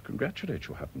I ought to congratulate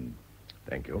you, Hutton.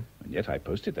 Thank you. And yet I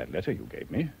posted that letter you gave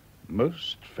me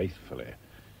most faithfully.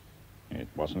 It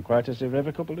wasn't quite as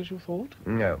irrevocable as you thought.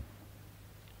 No.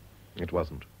 It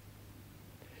wasn't.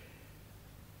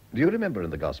 Do you remember in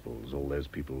the Gospels all those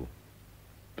people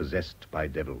possessed by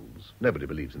devils? Nobody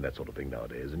believes in that sort of thing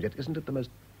nowadays, and yet isn't it the most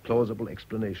plausible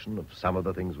explanation of some of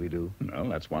the things we do? Well,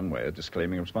 that's one way of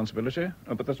disclaiming responsibility.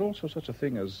 But there's also such a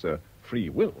thing as free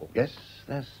will. Yes,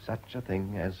 there's such a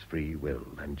thing as free will,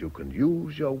 and you can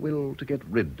use your will to get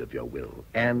rid of your will,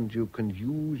 and you can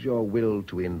use your will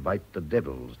to invite the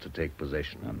devils to take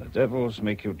possession. And the devils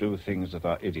make you do things that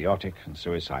are idiotic and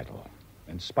suicidal,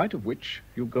 in spite of which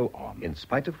you go on. In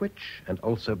spite of which, and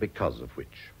also because of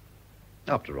which.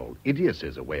 After all, idiocy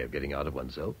is a way of getting out of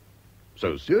oneself.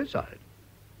 So suicide.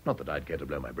 Not that I'd care to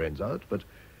blow my brains out, but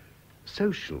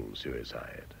social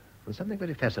suicide. There's something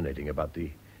very fascinating about the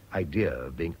idea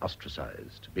of being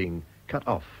ostracized, being cut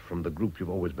off from the group you've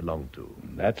always belonged to.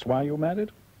 That's why you married?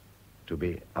 To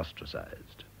be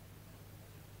ostracized.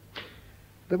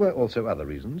 There were also other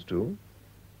reasons, too.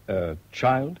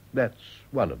 Child? That's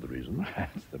one of the reasons.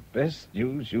 That's the best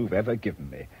news you've ever given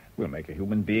me. We'll make a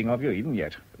human being of you even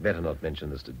yet. Better not mention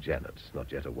this to Janet,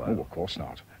 not yet a while. Oh, of course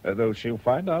not. Though she'll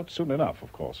find out soon enough,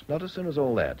 of course. Not as soon as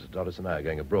all that. Doris and I are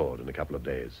going abroad in a couple of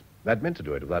days. I'd meant to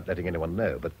do it without letting anyone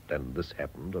know, but then this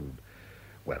happened, and,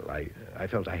 well, I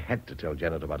felt I had to tell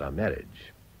Janet about our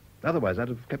marriage. Otherwise, I'd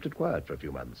have kept it quiet for a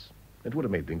few months. It would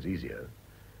have made things easier.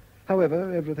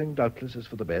 However, everything doubtless is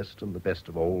for the best, and the best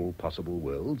of all possible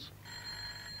worlds.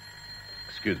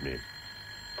 Excuse me.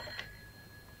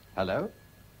 Hello?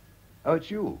 Oh,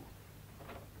 it's you.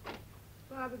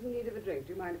 Father's in need of a drink.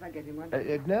 Do you mind if I get him one?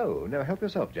 No, help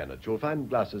yourself, Janet. You'll find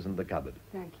glasses in the cupboard.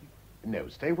 Thank you. No,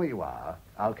 stay where you are.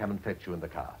 I'll come and fetch you in the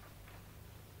car.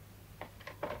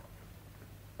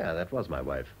 Yeah, that was my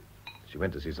wife. She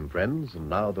went to see some friends, and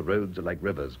now the roads are like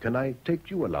rivers. Can I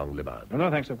take you along, Libbard? No,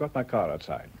 thanks. I've got my car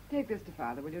outside. Take this to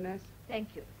Father, will you, Nurse?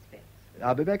 Thank you, Spence.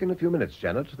 I'll be back in a few minutes,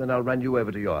 Janet. Then I'll run you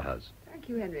over to your house. Thank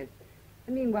you, Henry.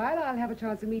 And meanwhile, I'll have a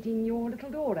chance of meeting your little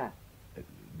daughter.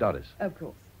 Doris. Of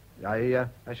course. I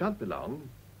shan't be long.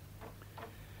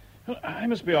 Well, I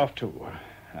must be off, too.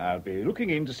 I'll be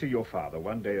looking in to see your father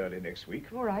one day early next week.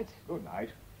 All right. Good night.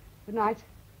 Good night.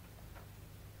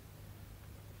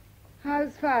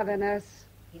 How's Father, Nurse?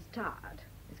 He's tired.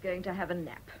 He's going to have a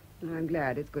nap. I'm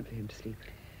glad. It's good for him to sleep.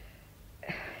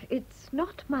 It's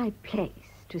not my place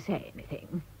to say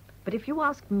anything, but if you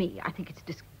ask me, I think it's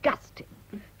disgusting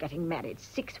getting married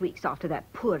 6 weeks after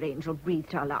that poor angel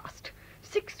breathed her last.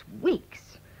 6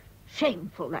 weeks.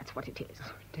 Shameful, that's what it is.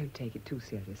 Oh, don't take it too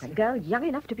seriously. A girl young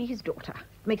enough to be his daughter.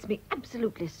 It makes me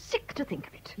absolutely sick to think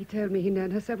of it. He told me he'd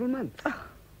known her several months. Oh.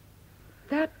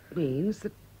 That means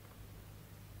that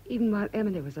even while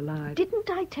Emily was alive... Didn't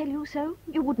I tell you so?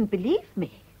 You wouldn't believe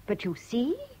me. But you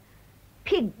see?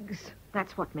 Pigs.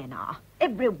 That's what men are.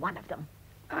 Every one of them.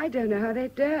 I don't know how they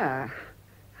dare.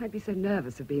 I'd be so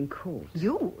nervous of being caught.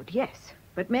 You would, yes.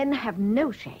 But men have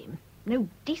no shame. No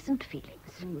decent feelings.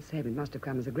 All the same, it must have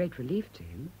come as a great relief to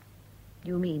him.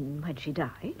 You mean when she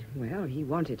died? Well, he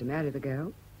wanted to marry the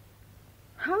girl.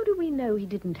 How do we know he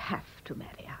didn't have to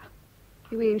marry her?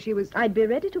 You mean she was... I'd be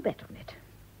ready to bet on it.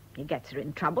 He gets her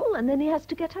in trouble, and then he has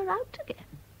to get her out again.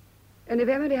 And if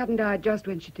Emily hadn't died just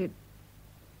when she did...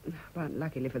 Well,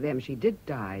 luckily for them, she did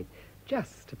die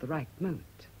just at the right moment.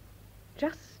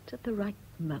 Just at the right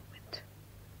moment.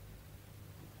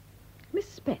 Miss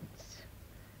Spence,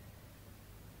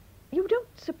 you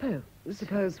don't suppose...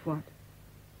 Suppose what?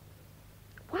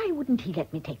 Why wouldn't he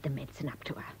let me take the medicine up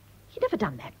to her? He'd never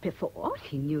done that before.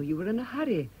 He knew you were in a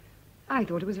hurry. I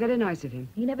thought it was very nice of him.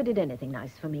 He never did anything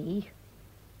nice for me.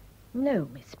 No,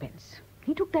 Miss Spence.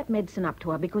 He took that medicine up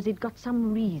to her because he'd got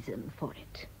some reason for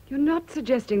it. You're not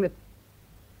suggesting that...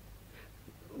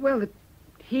 Well, that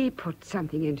he put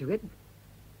something into it.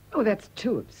 Oh, that's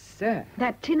too absurd.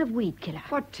 That tin of weed killer.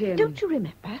 What tin? Don't you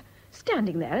remember?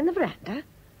 Standing there in the veranda.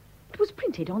 It was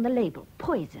printed on the label.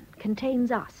 Poison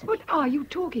contains arsenic. What are you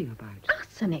talking about?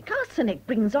 Arsenic. Arsenic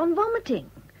brings on vomiting.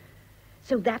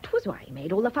 So that was why he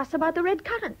made all the fuss about the red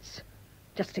currants.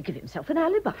 Just to give himself an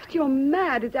alibi. But you're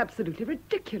mad. It's absolutely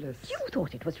ridiculous. You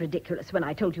thought it was ridiculous when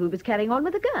I told you he was carrying on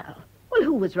with a girl. Well,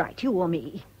 who was right, you or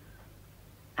me?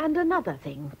 And another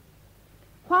thing.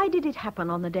 Why did it happen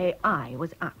on the day I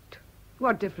was out?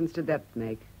 What difference did that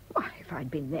make? Why, if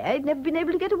I'd been there, he'd never been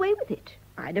able to get away with it.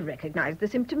 I'd have recognized the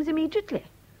symptoms immediately.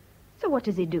 So what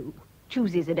does he do?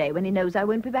 Chooses a day when he knows I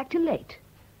won't be back till late.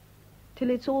 Till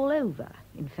it's all over,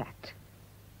 in fact.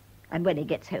 And when he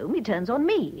gets home, he turns on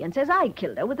me and says I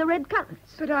killed her with the red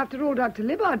currants. But after all, Dr.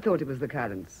 Libbard thought it was the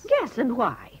currants. Yes, and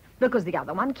why? Because the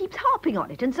other one keeps harping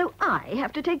on it, and so I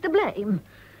have to take the blame.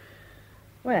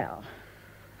 Well,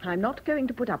 I'm not going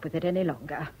to put up with it any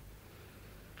longer.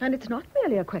 And it's not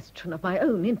merely a question of my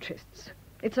own interests.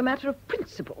 It's a matter of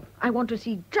principle. I want to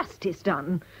see justice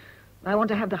done. I want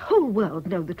to have the whole world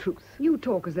know the truth. You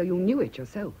talk as though you knew it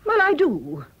yourself. Well, I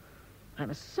do. I'm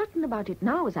as certain about it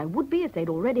now as I would be if they'd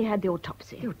already had the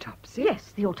autopsy. The autopsy?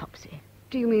 Yes, the autopsy.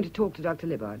 Do you mean to talk to Dr.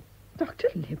 Libbard? Dr.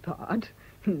 Libbard?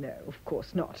 No, of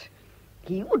course not.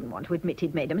 He wouldn't want to admit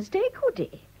he'd made a mistake, would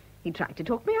he? He tried to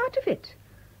talk me out of it.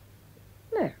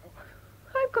 No,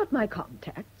 I've got my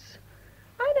contacts.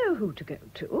 I know who to go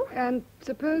to. And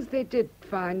suppose they did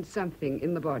find something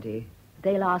in the body.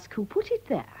 They'll ask who put it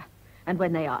there. And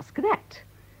when they ask that,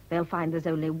 they'll find there's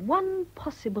only one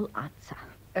possible answer.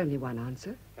 Only one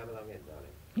answer? Come along in, darling.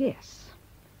 Yes.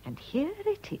 And here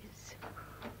it is.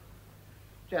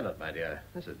 Janet, my dear,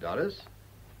 this is Doris.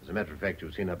 As a matter of fact,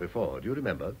 you've seen her before. Do you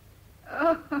remember?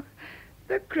 Oh,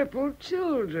 the crippled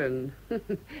children.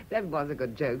 That was a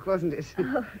good joke, wasn't it?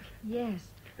 Oh, yes.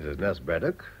 This is Nurse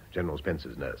Braddock, General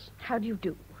Spence's nurse. How do you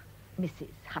do, Mrs.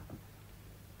 Hutton?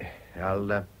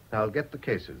 I'll get the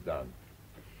cases down.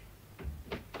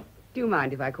 Do you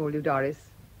mind if I call you Doris?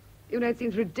 You know, it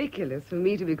seems ridiculous for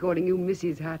me to be calling you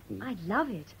Mrs. Hutton. I love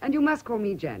it. And you must call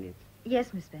me Janet.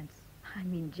 Yes, Miss Spence. I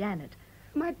mean Janet.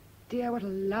 My dear, what a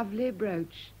lovely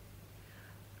brooch.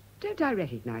 Don't I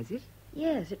recognize it?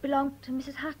 Yes, it belonged to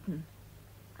Mrs. Hutton.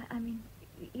 I mean,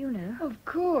 you know. Of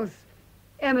course.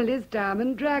 Emily's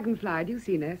diamond dragonfly. Do you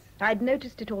see, Nurse? I'd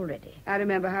noticed it already. I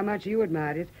remember how much you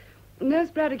admired it.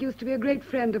 Nurse Braddock used to be a great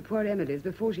friend of poor Emily's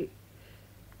before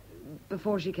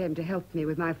she came to help me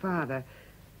with my father.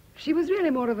 She was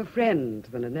really more of a friend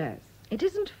than a nurse. It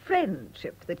isn't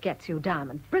friendship that gets you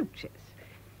diamond brooches.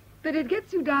 But it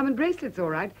gets you diamond bracelets, all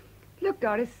right. Look,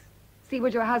 Doris, see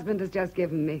what your husband has just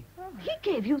given me. He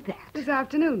gave you that? This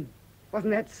afternoon.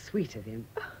 Wasn't that sweet of him?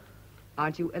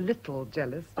 Aren't you a little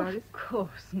jealous, Doris? Of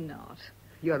course not.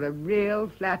 You're a real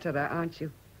flatterer, aren't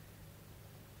you?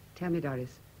 Tell me,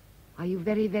 Doris, are you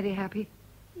very, very happy?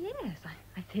 Yes,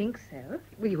 I think so.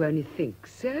 Well, you only think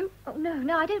so. Oh,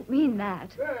 no, I don't mean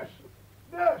that. Nurse!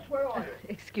 Nurse, where are you?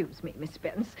 Excuse me, Miss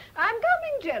Spence. I'm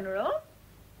coming, General.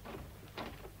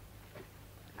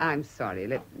 I'm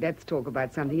sorry. Let's talk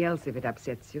about something else if it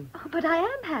upsets you. Oh, but I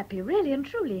am happy, really and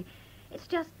truly. It's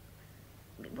just,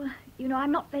 well, you know,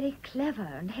 I'm not very clever,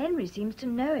 and Henry seems to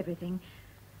know everything.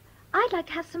 I'd like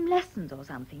to have some lessons or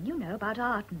something, you know, about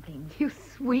art and things. You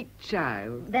sweet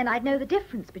child. Then I'd know the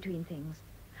difference between things.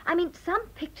 I mean, some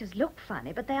pictures look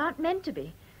funny, but they aren't meant to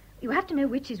be. You have to know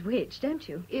which is which, don't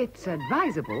you? It's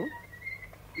advisable.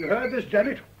 You heard this,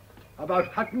 Janet? About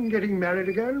Hutton getting married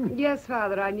again? Yes,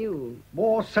 Father, I knew.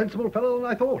 More sensible fellow than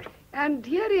I thought. And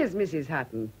here is Mrs.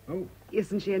 Hutton. Oh.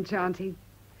 Isn't she enchanting?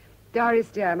 Doris,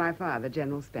 dear, my father,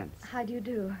 General Spence. How do you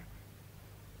do?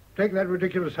 Take that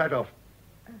ridiculous hat off.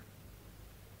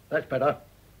 That's better.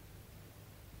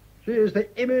 She is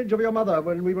the image of your mother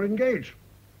when we were engaged.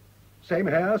 Same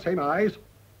hair, same eyes.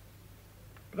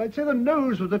 But I'd say the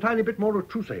nose was a tiny bit more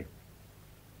obtrusive.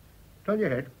 Turn your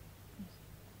head.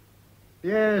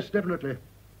 Yes, definitely.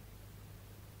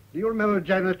 Do you remember,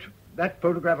 Janet, that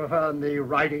photograph of her in the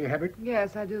riding habit?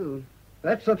 Yes, I do.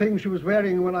 That's the thing she was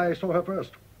wearing when I saw her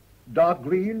first. Dark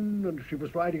green, and she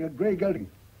was riding a grey gelding.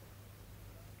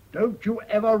 Don't you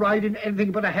ever ride in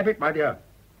anything but a habit, my dear.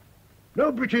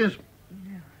 No breeches.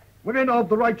 No. Women are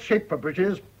the right shape for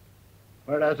breeches.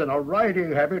 Whereas in a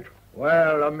riding habit,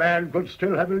 well, a man could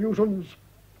still have illusions.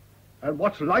 And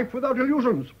what's life without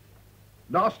illusions?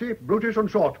 Nasty, brutish, and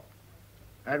short.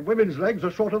 And women's legs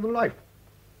are shorter than life.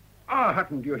 Ah,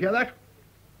 Hutton, do you hear that?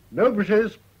 No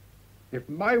breeches. If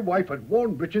my wife had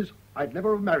worn breeches, I'd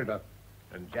never have married her.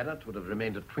 And Janet would have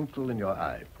remained a twinkle in your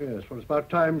eye. Yes, well, it's about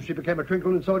time she became a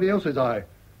twinkle in somebody else's eye.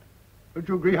 Don't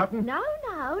you agree, Hutton? Now,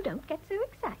 don't get so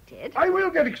excited. I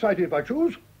will get excited if I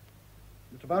choose.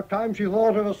 It's about time she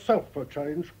thought of herself for a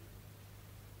change.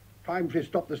 Time she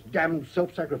stopped this damned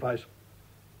self-sacrifice.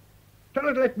 Tell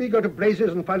her to let me go to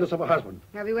blazes and find herself a husband.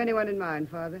 Have you anyone in mind,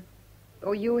 Father?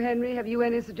 Or you, Henry, have you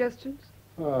any suggestions?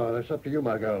 Oh, that's up to you,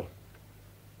 my girl.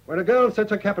 When a girl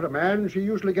sets her cap at a man, she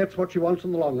usually gets what she wants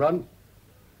in the long run.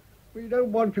 We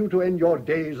don't want you to end your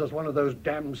days as one of those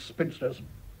damned spinsters.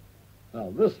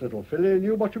 Now, this little filly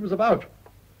knew what she was about.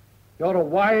 You're a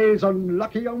wise and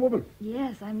lucky young woman.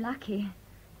 Yes, I'm lucky.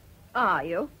 Are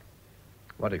you?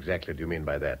 What exactly do you mean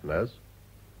by that, Nurse?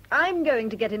 I'm going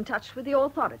to get in touch with the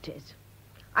authorities.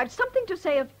 I've something to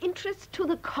say of interest to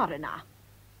the coroner.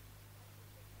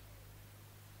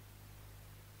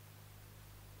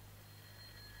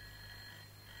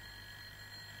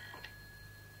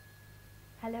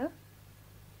 Hello?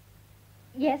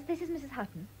 Yes, this is Mrs.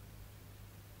 Hutton.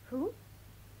 Who?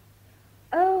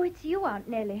 Oh, it's you, Aunt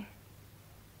Nellie.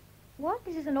 What?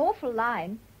 This is an awful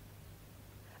line.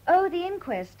 Oh, the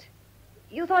inquest.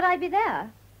 You thought I'd be there?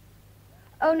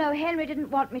 Oh, no, Henry didn't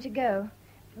want me to go.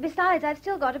 Besides, I've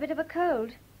still got a bit of a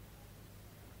cold.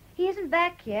 He isn't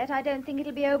back yet. I don't think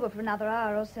it'll be over for another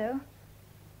hour or so.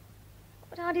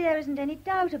 But, Auntie, there isn't any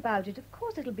doubt about it. Of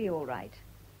course it'll be all right.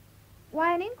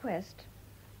 Why an inquest?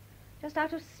 Just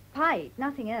out of spite,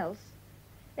 nothing else.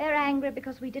 They're angry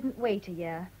because we didn't wait a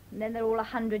year. And then they're all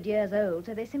 100 years old,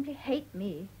 so they simply hate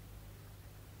me.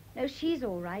 No, she's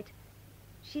all right.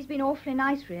 She's been awfully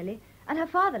nice, really. And her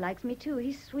father likes me, too.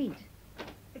 He's sweet.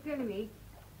 It's only me.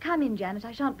 Come in, Janet.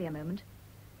 I shan't be a moment.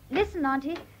 Listen,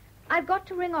 Auntie. I've got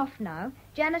to ring off now.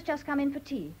 Janet's just come in for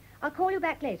tea. I'll call you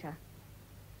back later.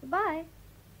 Goodbye.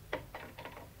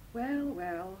 Well,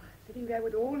 well, sitting there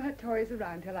with all her toys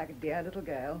around her like a dear little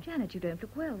girl. Janet, you don't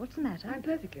look well. What's the matter? I'm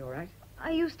perfectly all right.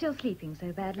 Are you still sleeping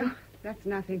so badly? Oh, that's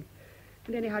nothing.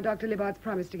 And anyhow, Dr. Libbard's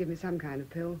promised to give me some kind of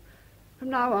pill. From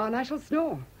now on, I shall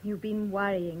snore. You've been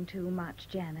worrying too much,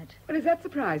 Janet. Well, is that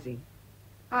surprising?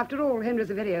 After all, Henry's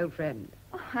a very old friend.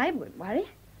 Oh, I wouldn't worry.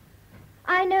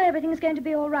 I know everything's going to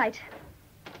be all right.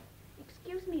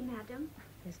 Excuse me, madam.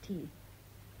 There's tea.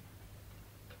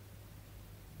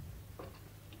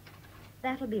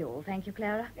 That'll be all, thank you,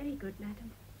 Clara. Very good,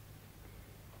 madam.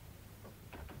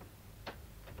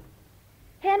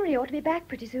 Henry ought to be back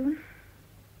pretty soon.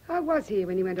 How was he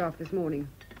when he went off this morning?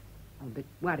 A bit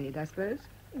worried, I suppose.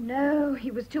 No,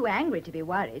 he was too angry to be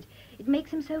worried. It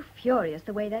makes him so furious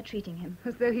the way they're treating him.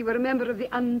 As though he were a member of the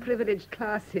unprivileged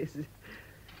classes.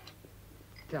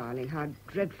 Darling, how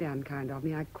dreadfully unkind of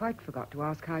me. I quite forgot to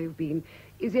ask how you've been.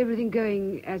 Is everything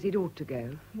going as it ought to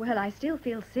go? Well, I still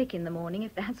feel sick in the morning,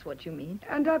 if that's what you mean.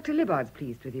 And Dr. Libbard's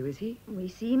pleased with you, is he? He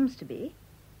seems to be.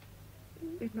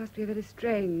 It must be a very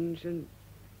strange and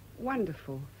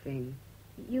wonderful thing.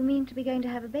 You mean to be going to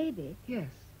have a baby? Yes.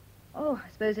 Oh, I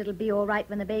suppose it'll be all right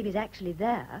when the baby's actually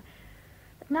there.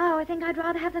 But now I think I'd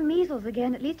rather have the measles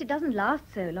again. At least it doesn't last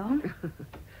so long.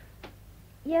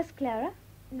 Yes, Clara?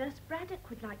 Nurse Braddock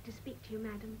would like to speak to you,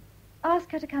 madam.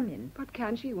 Ask her to come in. What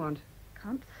can she want?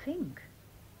 Can't think.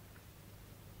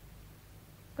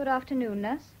 Good afternoon,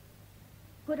 nurse.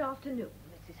 Good afternoon,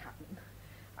 Mrs. Hutton.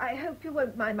 I hope you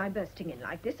won't mind my bursting in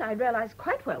like this. I realize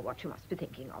quite well what you must be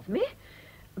thinking of me.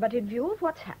 But in view of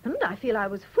what's happened, I feel I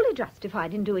was fully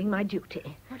justified in doing my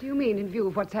duty. What do you mean, in view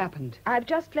of what's happened? I've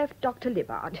just left Dr.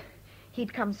 Libbard.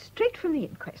 He'd come straight from the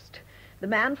inquest. The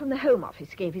man from the Home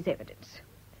Office gave his evidence.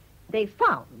 They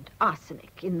found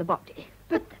arsenic in the body.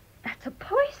 But that's a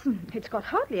poison. It's got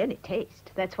hardly any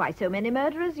taste. That's why so many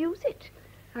murderers use it.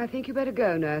 I think you better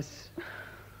go, nurse.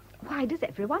 Why does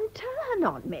everyone turn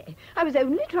on me? I was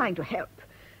only trying to help.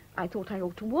 I thought I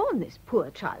ought to warn this poor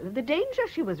child of the danger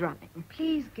she was running.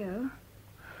 Please go.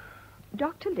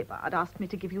 Dr. Libbard asked me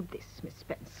to give you this, Miss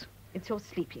Spence. It's your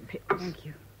sleeping pills. Thank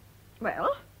you.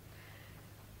 Well,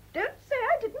 don't say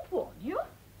I didn't warn you.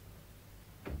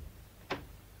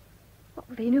 What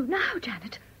will they do now,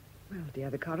 Janet? Well, dear,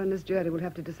 the coroner's jury will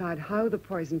have to decide how the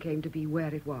poison came to be,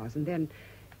 where it was. And then,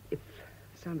 if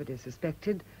somebody is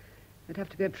suspected, there'd have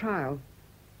to be a trial.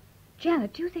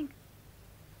 Janet, do you think...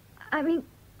 I mean,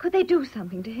 could they do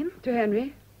something to him? To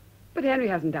Henry? But Henry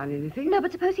hasn't done anything. No,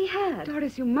 but suppose he had.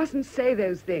 Doris, you mustn't say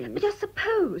those things. But just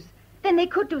suppose. Then they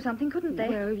could do something, couldn't they?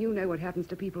 Well, you know what happens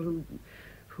to people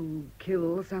who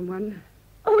kill someone.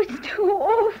 Oh, it's too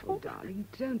awful. Oh, darling,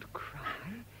 don't cry.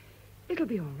 It'll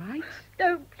be all right.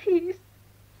 No, please.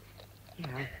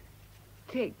 Yeah.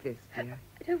 Take this, dear.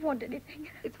 I don't want anything.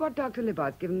 It's what Dr.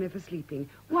 Libbard's given me for sleeping.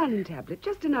 One tablet,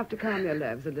 just enough to calm your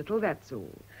nerves a little, that's all.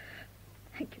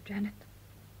 Thank you, Janet.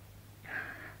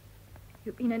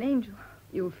 You've been an angel.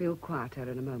 You'll feel quieter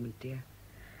in a moment, dear.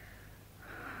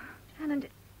 Janet,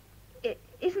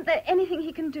 isn't there anything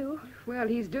he can do? Well,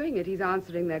 he's doing it. He's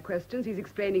answering their questions. He's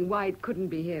explaining why it couldn't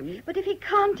be him. But if he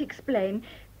can't explain,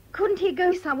 couldn't he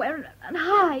go somewhere and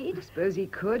hide? I suppose he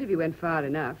could if he went far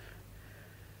enough.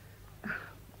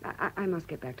 I must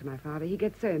get back to my father. He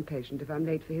gets so impatient if I'm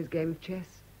late for his game of chess.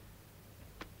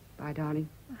 Bye, darling.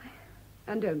 Bye.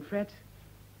 And don't fret.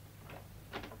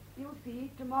 You'll see,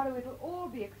 tomorrow it'll all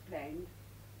be explained.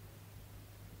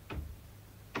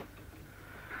 Oh,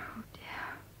 dear.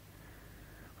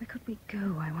 Where could we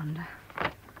go, I wonder?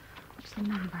 What's the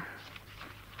number?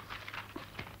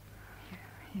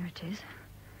 Here it is.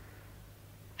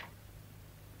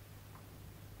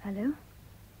 Hello?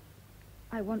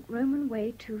 I want Roman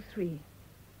Way 23.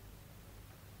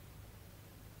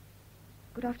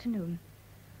 Good afternoon.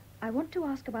 I want to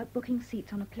ask about booking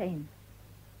seats on a plane.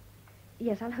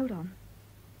 Yes, I'll hold on.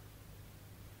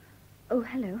 Oh,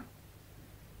 hello.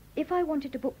 If I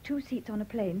wanted to book 2 seats on a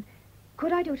plane,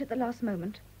 could I do it at the last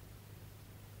moment?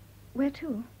 Where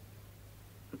to?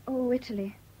 Oh,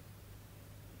 Italy.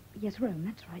 Yes, Rome,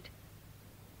 that's right.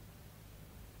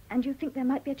 And you think there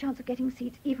might be a chance of getting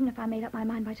seats even if I made up my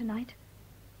mind by tonight?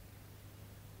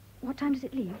 What time does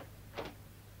it leave?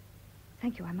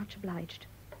 Thank you, I'm much obliged.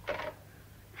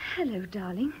 Hello,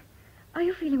 darling. Are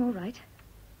you feeling all right?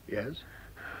 Yes?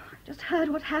 I've just heard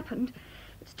what happened.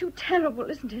 It's too terrible,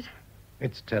 isn't it?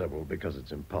 It's terrible because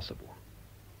it's impossible.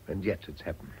 And yet it's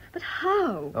happened. But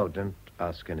how? Oh, don't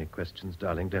ask any questions,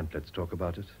 darling. Don't let's talk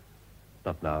about it.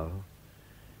 Not now.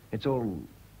 It's all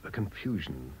a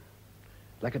confusion.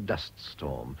 Like a dust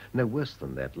storm. No, worse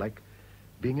than that. Like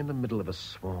being in the middle of a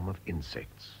swarm of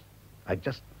insects. I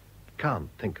just can't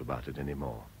think about it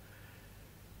anymore.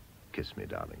 Kiss me,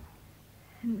 darling.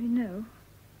 Henry, no.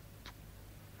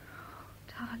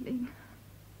 Oh, darling.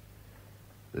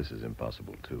 This is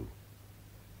impossible, too.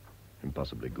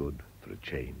 Impossibly good for a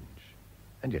change.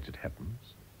 And yet it happens.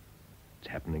 It's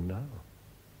happening now.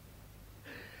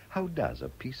 How does a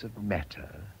piece of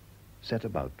matter set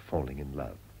about falling in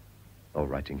love or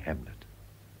writing Hamlet?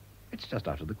 It's just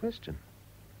out of the question.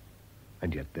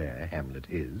 And yet there Hamlet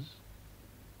is,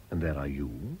 and there are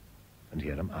you, and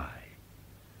here am I.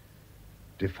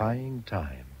 Defying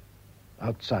time,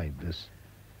 outside this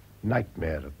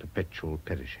nightmare of perpetual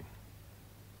perishing.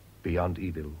 Beyond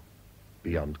evil,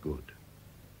 beyond good.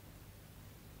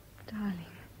 Darling,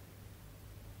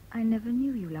 I never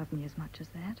knew you loved me as much as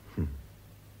that.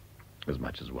 As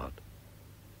much as what?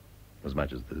 As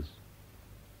much as this?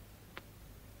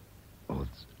 Or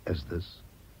as this?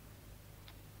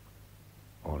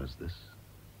 Or as this?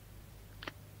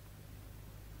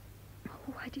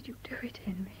 Why did you do it,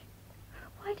 Henry?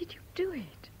 Why did you do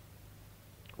it?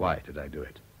 Why did I do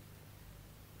it?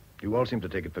 You all seem to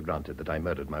take it for granted that I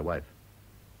murdered my wife.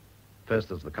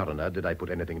 First, as the coroner, did I put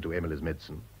anything into Emily's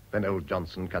medicine? Then old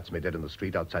Johnson cuts me dead in the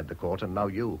street outside the court, and now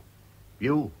you.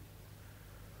 You.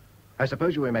 I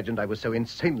suppose you imagined I was so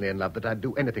insanely in love that I'd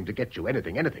do anything to get you.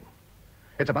 Anything.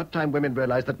 It's about time women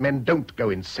realize that men don't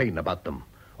go insane about them.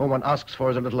 All one asks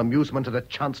for is a little amusement and a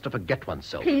chance to forget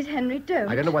oneself. Please, Henry, don't.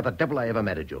 I don't know why the devil I ever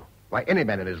married you. Why any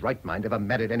man in his right mind ever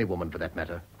married any woman, for that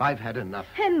matter. I've had enough.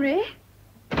 Henry?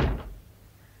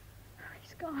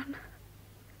 He's gone.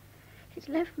 He's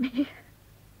left me.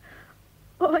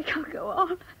 Oh, I can't go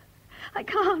on. I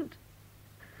can't.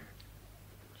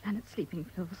 Janet's sleeping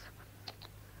pills.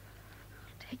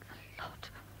 I'll take the lot.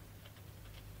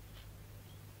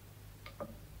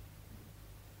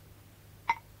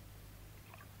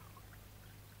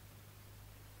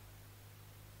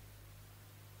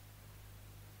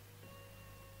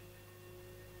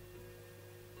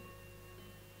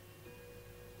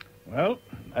 Well,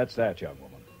 that's that, young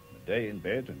woman. A day in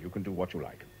bed and you can do what you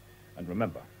like. And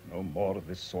remember, no more of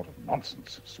this sort of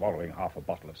nonsense, swallowing half a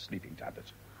bottle of sleeping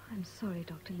tablets. I'm sorry,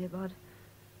 Dr. Liebard.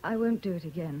 I won't do it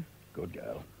again. Good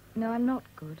girl. No, I'm not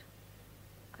good.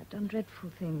 I've done dreadful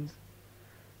things.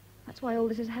 That's why all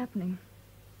this is happening.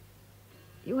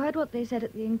 You heard what they said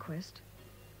at the inquest.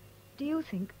 Do you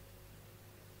think...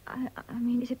 I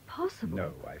mean, is it possible?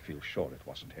 No, I feel sure it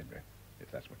wasn't Henry, if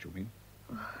that's what you mean.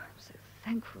 Oh, I'm so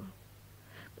thankful.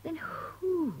 But then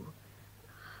who?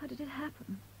 How did it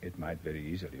happen? It might very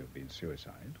easily have been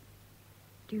suicide.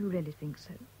 Do you really think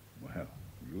so? Well,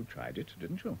 you tried it,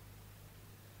 didn't you?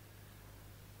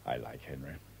 I like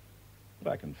Henry.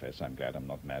 But I confess I'm glad I'm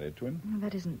not married to him.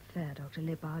 That isn't fair, Dr.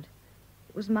 Liebard.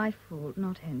 It was my fault,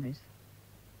 not Henry's.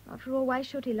 After all, why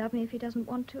should he love me if he doesn't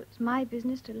want to? It's my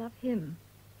business to love him.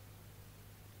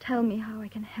 Tell me how I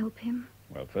can help him.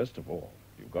 Well, first of all,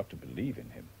 you've got to believe in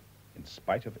him, in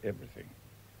spite of everything.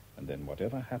 And then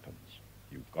whatever happens,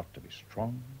 you've got to be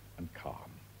strong and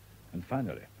calm. And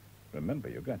finally, remember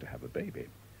you're going to have a baby.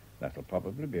 That'll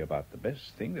probably be about the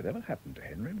best thing that ever happened to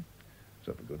Henry.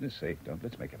 So for goodness sake, don't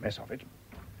let's make a mess of it.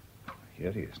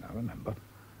 Here he is now, remember.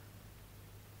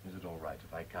 Is it all right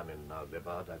if I come in now,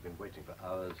 Liebard? I've been waiting for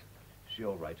hours. Is she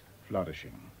all right?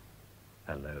 Flourishing.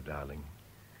 Hello, darling.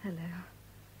 Hello.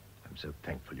 I'm so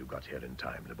thankful you got here in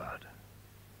time, Liebard.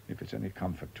 If it's any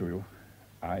comfort to you,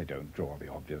 I don't draw the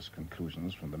obvious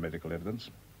conclusions from the medical evidence.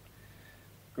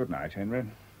 Good night, Henry.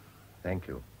 Thank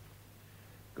you.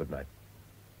 Good night.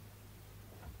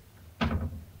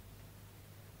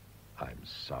 I'm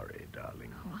sorry,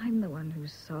 darling. Oh, I'm the one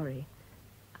who's sorry.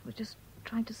 I was just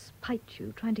trying to spite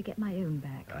you, trying to get my own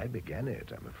back. I began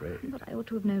it, I'm afraid. But I ought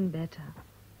to have known better.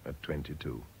 At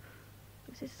 22.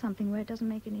 This is something where it doesn't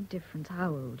make any difference how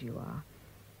old you are.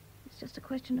 It's just a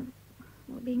question of,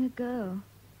 well, being a girl.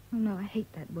 Oh, no, I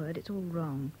hate that word. It's all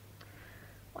wrong.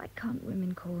 Why can't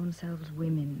women call themselves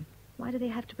women? Why do they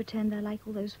have to pretend they're like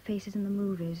all those faces in the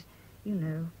movies? You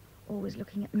know, always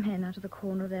looking at men out of the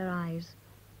corner of their eyes.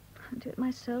 I do it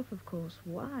myself, of course.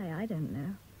 Why, I don't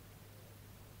know.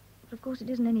 But of course it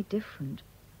isn't any different.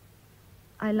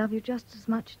 I love you just as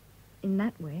much in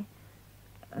that way,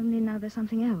 only now there's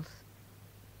something else.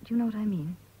 Do you know what I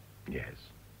mean? Yes,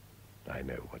 I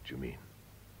know what you mean.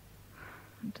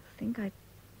 And to think I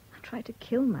tried to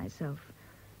kill myself,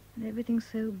 and everything's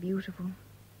so beautiful,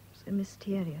 so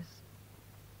mysterious.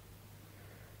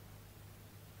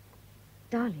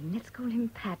 Darling, let's call him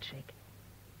Patrick.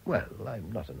 Well,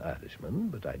 I'm not an Irishman,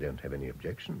 but I don't have any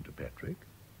objection to Patrick.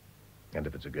 And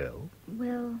if it's a girl?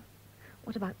 Well,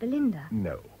 what about Belinda?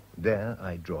 No. There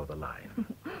I draw the line.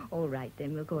 All right,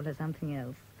 then, we'll call her something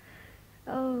else.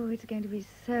 Oh, it's going to be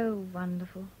so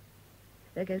wonderful.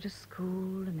 They'll go to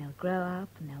school, and they'll grow up,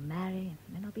 and they'll marry, and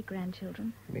then there'll be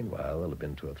grandchildren. Meanwhile, there'll have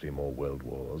been 2 or 3 more world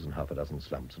wars and half a dozen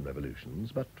slumps and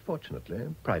revolutions, but fortunately,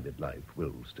 private life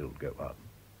will still go on.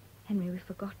 Henry, we've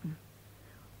forgotten.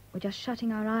 We're just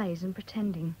shutting our eyes and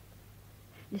pretending.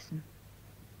 Listen.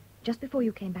 Just before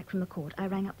you came back from the court, I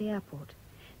rang up the airport.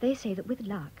 They say that with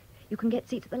luck, you can get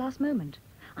seats at the last moment.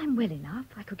 I'm well enough.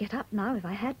 I could get up now if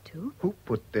I had to. Who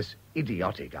put this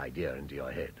idiotic idea into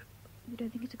your head? You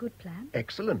don't think it's a good plan?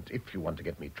 Excellent, if you want to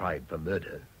get me tried for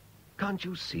murder. Can't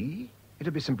you see?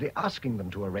 It'll be simply asking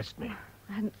them to arrest me.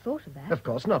 I hadn't thought of that. Of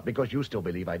course not, because you still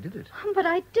believe I did it. But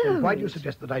I don't. Then why do you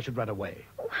suggest that I should run away?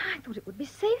 Oh, I thought it would be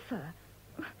safer.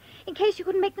 In case you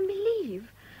couldn't make them believe.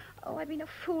 Oh, I've been a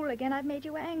fool again. I've made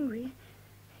you angry.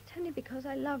 It's only because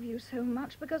I love you so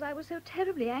much, because I was so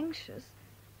terribly anxious.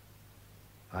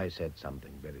 I said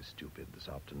something very stupid this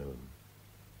afternoon.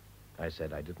 I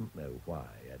said I didn't know why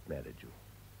I'd married you.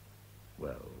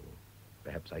 Well,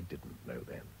 perhaps I didn't know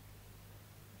then.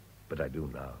 But I do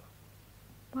now.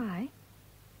 Why?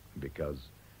 Because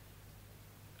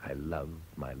I love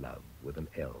my love with an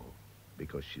L,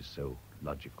 because she's so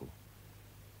logical,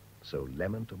 so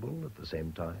lamentable at the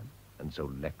same time, and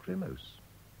so lachrymose,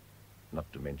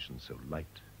 not to mention so light,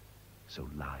 so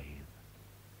lithe,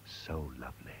 so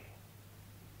lovely,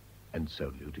 and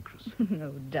so ludicrous.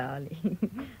 Oh,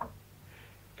 darling.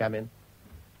 Come in.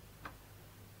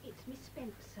 It's Miss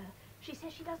Spence, sir. She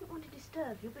says she doesn't want to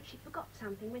disturb you, but she forgot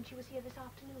something when she was here this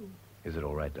afternoon. Is it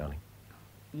all right, darling?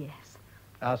 Yes.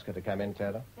 Ask her to come in,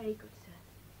 Clara. Very good, sir.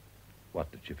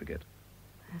 What did she forget?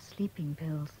 Her sleeping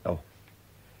pills. Oh.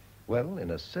 Well,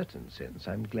 in a certain sense,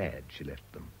 I'm glad she left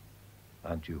them.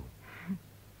 Aren't you?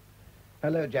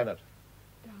 Hello, Janet.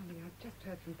 Darling, I've just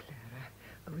heard from Clara.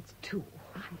 Oh, it's 2.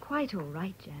 I'm quite all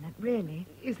right, Janet, really.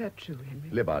 Is that true,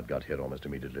 Henry? Libbard got here almost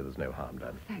immediately. There's no harm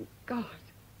done. Thank God.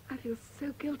 I feel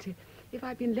so guilty. If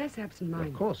I'd been less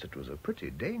absent-minded... Of course, it was a pretty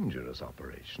dangerous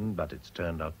operation, but it's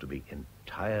turned out to be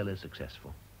entirely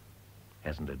successful.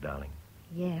 Hasn't it, darling?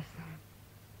 Yes.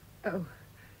 Oh.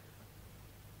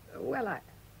 Well,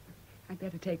 I'd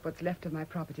better take what's left of my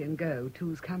property and go.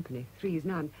 2's company, 3's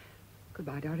none.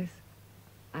 Goodbye, Doris.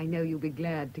 I know you'll be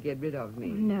glad to get rid of me.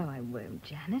 No, I won't,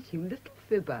 Janet. You little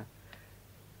fibber.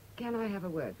 Can I have a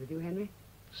word with you, Henry?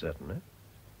 Certainly.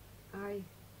 I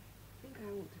think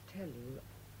I want to tell you...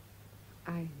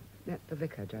 I met the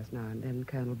vicar just now, and then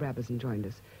Colonel Brabazon joined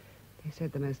us. They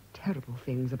said the most terrible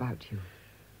things about you.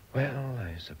 Well,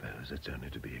 I suppose it's only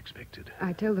to be expected.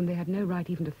 I told them they had no right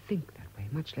even to think that way,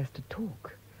 much less to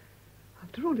talk.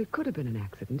 After all, it could have been an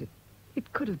accident.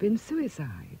 It could have been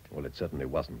suicide. Well, it certainly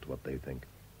wasn't what they think.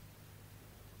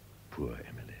 Poor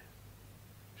Emily.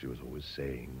 She was always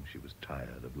saying she was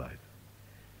tired of life.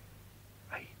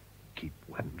 I keep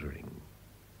wondering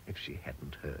if she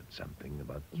hadn't heard something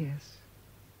about... Yes,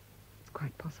 it's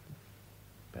quite possible.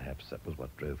 Perhaps that was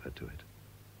what drove her to it.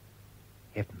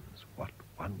 Heavens, what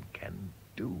one can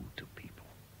do to people.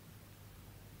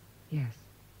 Yes,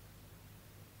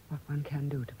 what one can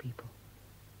do to people.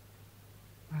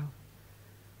 Well,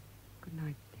 good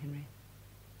night, Henry.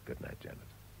 Good night, Janet.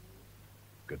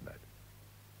 Good night.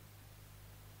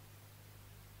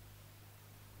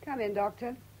 Come in,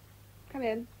 Doctor. Come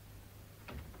in.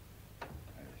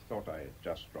 I thought I'd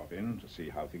just drop in to see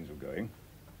how things are going.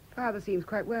 Father seems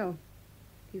quite well.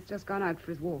 He's just gone out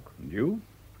for his walk. And you?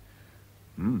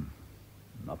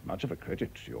 Not much of a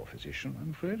credit to your physician,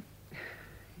 I'm afraid.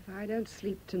 If I don't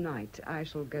sleep tonight, I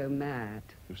shall go mad.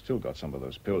 You've still got some of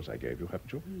those pills I gave you,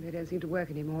 haven't you? They don't seem to work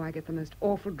anymore. I get the most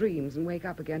awful dreams and wake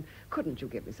up again. Couldn't you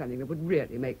give me something that would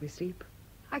really make me sleep?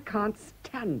 I can't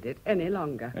stand it any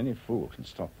longer. Any fool can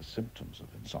stop the symptoms of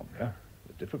insomnia.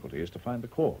 The difficulty is to find the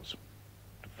cause.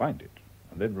 To find it,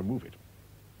 and then remove it.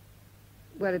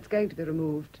 Well, it's going to be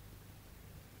removed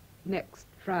next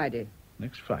Friday.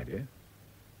 Next Friday?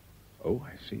 Oh,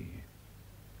 I see.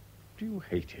 Do you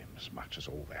hate him as much as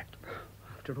all that?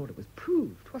 After all, it was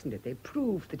proved, wasn't it? They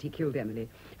proved that he killed Emily.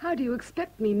 How do you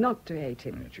expect me not to hate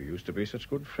him? Yet you used to be such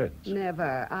good friends.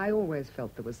 Never. I always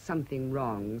felt there was something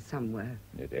wrong somewhere.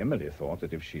 Yet Emily thought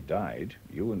that if she died,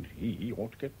 you and he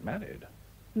ought to get married.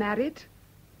 Married?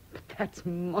 But that's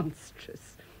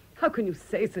monstrous. How can you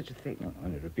say such a thing? Well,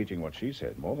 only repeating what she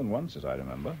said more than once, as I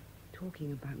remember.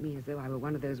 Talking about me as though I were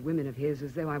one of those women of his,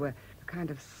 as though I were the kind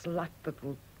of slut that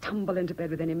will tumble into bed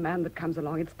with any man that comes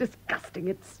along. It's disgusting.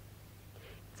 It's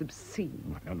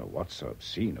obscene. I don't know what's so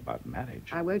obscene about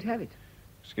marriage. I won't have it.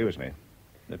 Excuse me.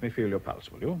 Let me feel your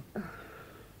pulse, will you?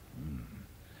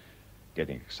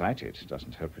 Getting excited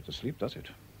doesn't help you to sleep, does it?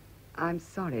 I'm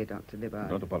sorry, Dr. Libbard.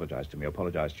 Don't apologize to me.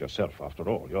 Apologize to yourself. After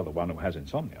all, you're the one who has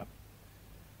insomnia.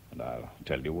 And I'll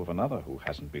tell you of another who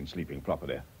hasn't been sleeping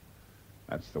properly.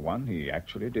 That's the one he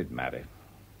actually did marry.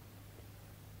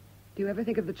 Do you ever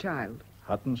think of the child?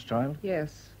 Hutton's child?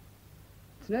 Yes.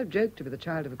 It's no joke to be the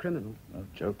child of a criminal. No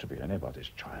joke to be anybody's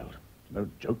child. No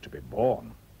joke to be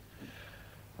born.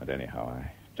 But anyhow,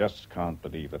 I just can't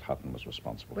believe that Hutton was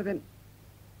responsible. Well, then,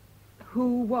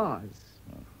 who was?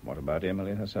 What about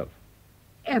Emily herself?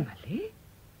 Emily?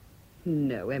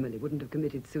 No, Emily wouldn't have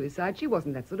committed suicide. She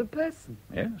wasn't that sort of person.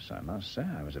 Yes, I must say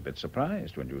I was a bit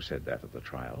surprised when you said that at the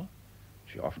trial.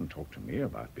 She often talked to me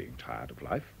about being tired of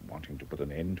life, wanting to put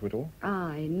an end to it all.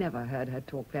 I never heard her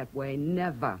talk that way.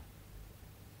 Never.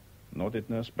 Nor did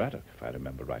Nurse Braddock, if I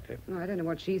remember rightly. Oh, I don't know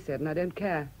what she said, and I don't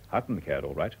care. Hutton cared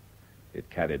all right. It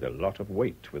carried a lot of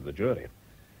weight with the jury.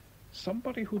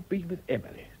 Somebody who'd been with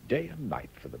Emily day and night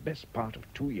for the best part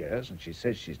of 2 years, and she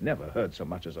says she's never heard so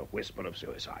much as a whisper of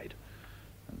suicide.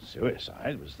 And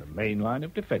suicide was the main line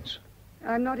of defense.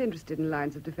 I'm not interested in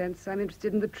lines of defense. I'm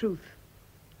interested in the truth.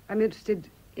 I'm interested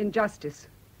in justice.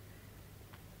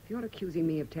 If you're accusing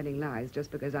me of telling lies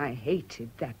just because I hated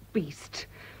that beast,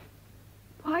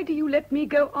 why do you let me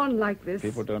go on like this?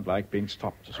 People don't like being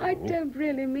stopped, as a I rule. don't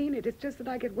really mean it. It's just that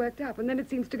I get worked up, and then it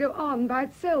seems to go on by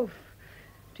itself.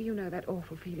 Do you know that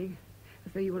awful feeling?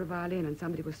 As though you were a violin and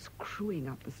somebody was screwing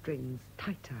up the strings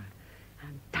tighter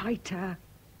and tighter.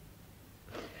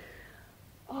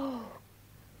 Oh,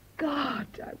 God,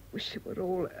 I wish it were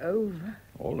all over.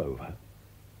 All over.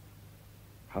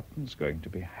 Hutton's going to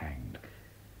be hanged.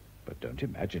 But don't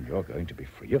imagine you're going to be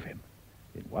free of him.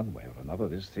 In one way or another,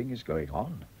 this thing is going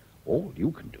on. All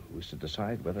you can do is to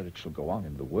decide whether it shall go on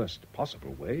in the worst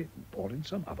possible way or in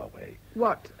some other way.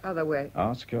 What other way?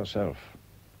 Ask yourself.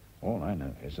 All I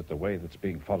know is that the way that's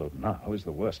being followed now is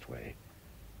the worst way.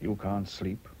 You can't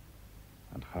sleep,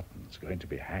 and Hutton's going to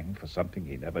be hanged for something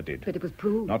he never did. But it was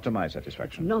proved. Not to my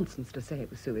satisfaction. It's nonsense to say it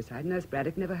was suicide. Nurse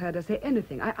Braddock never heard her say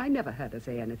anything. I never heard her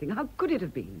say anything. How could it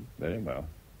have been? Very well.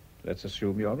 Let's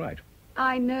assume you're right.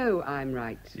 I know I'm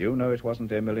right. You know it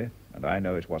wasn't Emily, and I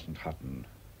know it wasn't Hutton.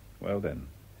 Well, then,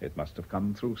 it must have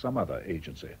come through some other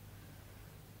agency.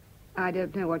 I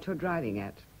don't know what you're driving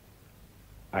at.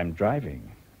 I'm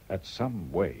driving at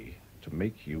some way to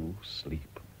make you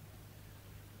sleep.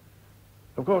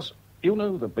 Of course, you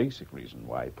know the basic reason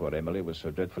why poor Emily was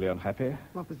so dreadfully unhappy.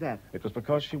 What was that? It was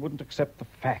because she wouldn't accept the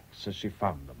facts as she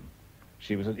found them.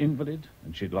 She was an invalid,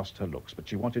 and she'd lost her looks, but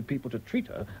she wanted people to treat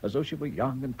her as though she were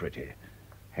young and pretty.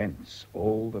 Hence,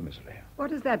 all the misery.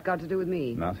 What has that got to do with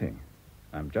me? Nothing.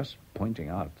 I'm just pointing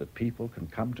out that people can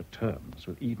come to terms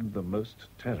with even the most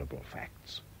terrible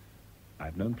facts.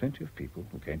 I've known plenty of people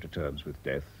who came to terms with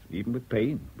death, even with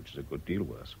pain, which is a good deal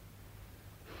worse.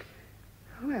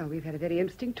 Well, we've had a very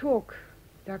interesting talk,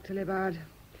 Dr. Libbard.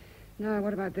 Now,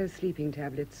 what about those sleeping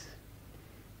tablets?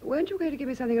 Weren't you going to give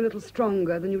me something a little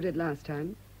stronger than you did last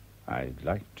time? I'd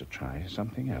like to try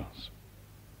something else.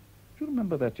 Do you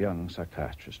remember that young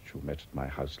psychiatrist you met at my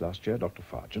house last year, Dr.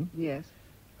 Fargen? Yes.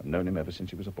 I've known him ever since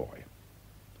he was a boy.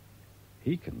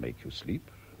 He can make you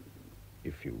sleep,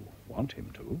 if you want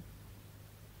him to.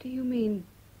 Do you mean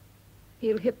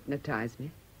he'll hypnotize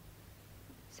me?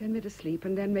 Send me to sleep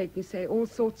and then make me say all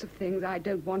sorts of things I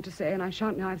don't want to say and I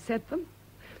shan't know I've said them?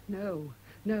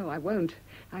 No, I won't.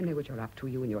 I know what you're up to,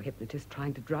 you and your hypnotist,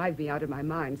 trying to drive me out of my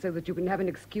mind so that you can have an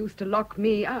excuse to lock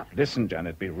me up. Listen,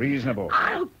 Janet, be reasonable.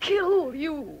 I'll kill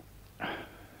you.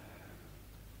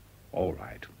 All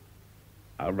right.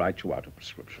 I'll write you out a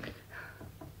prescription.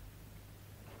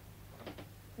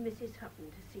 Mrs. Hutton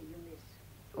to see you, miss.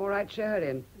 All right, show her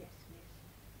in. Yes,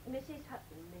 miss. Mrs.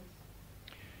 Hutton,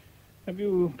 miss. Have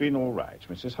you been all right,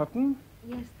 Mrs. Hutton?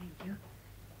 Yes, thank you.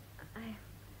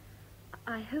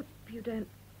 I hope you don't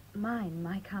mind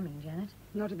my coming, Janet.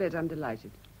 Not a bit, I'm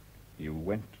delighted. You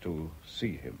went to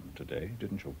see him today,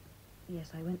 didn't you?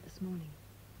 Yes, I went this morning.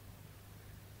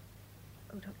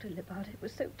 Oh, Dr. Libbard, it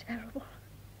was so terrible.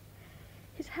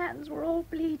 His hands were all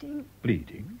bleeding.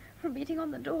 Bleeding? From beating on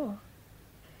the door.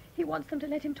 He wants them to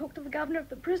let him talk to the governor of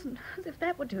the prison, as if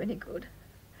that would do any good.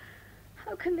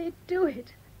 How can they do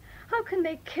it? How can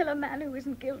they kill a man who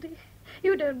isn't guilty?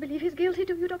 You don't believe he's guilty,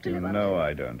 do you, Dr. Leonard? No,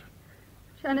 I don't.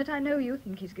 Janet, I know you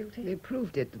think he's guilty. They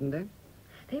proved it, didn't they?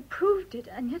 They proved it,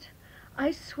 and yet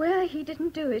I swear he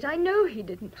didn't do it. I know he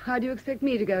didn't. How do you expect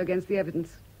me to go against the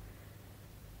evidence?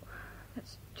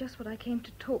 That's just what I came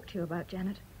to talk to you about,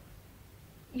 Janet.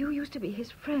 You used to be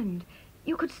his friend.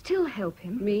 You could still help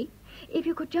him. Me? If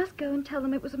you could just go and tell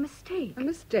them it was a mistake. A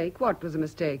mistake? What was a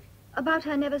mistake? About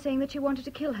her never saying that she wanted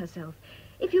to kill herself.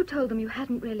 If you told them you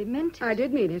hadn't really meant it. I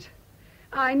did mean it.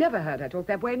 I never heard her talk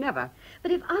that way, never.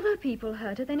 But if other people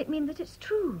heard her, then it means that it's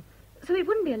true. So it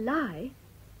wouldn't be a lie.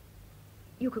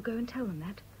 You could go and tell them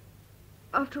that.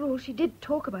 After all, she did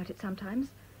talk about it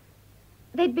sometimes.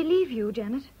 They'd believe you,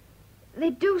 Janet.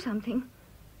 They'd do something.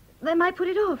 They might put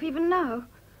it off, even now.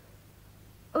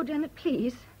 Oh, Janet,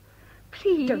 please.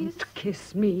 Please. Don't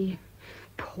kiss me.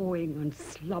 Pawing and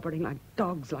slobbering like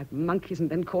dogs, like monkeys, and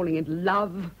then calling it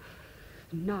love.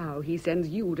 Now he sends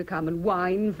you to come and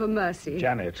whine for mercy.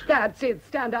 Janet. That's it.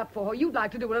 Stand up for her. You'd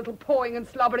like to do a little pawing and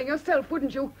slobbering yourself,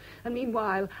 wouldn't you? And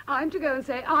meanwhile, I'm to go and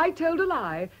say I told a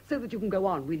lie so that you can go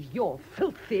on with your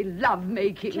filthy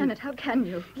love-making. Janet, how can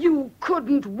you? You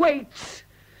couldn't wait.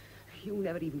 You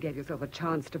never even gave yourself a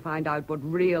chance to find out what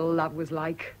real love was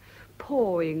like.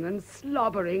 Pawing and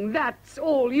slobbering, that's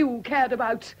all you cared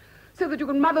about. So that you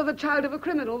can mother the child of a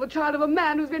criminal, the child of a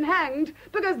man who's been hanged,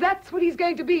 because that's what he's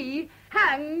going to be.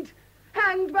 Hanged.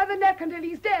 Hanged by the neck until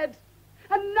he's dead.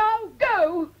 And now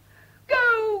go.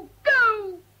 Go.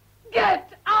 Go.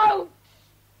 Get out.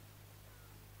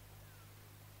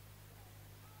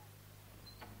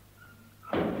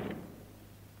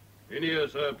 In here,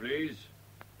 sir, please.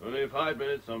 Only 5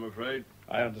 minutes, I'm afraid.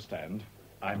 I understand.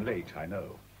 I'm late, I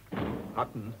know.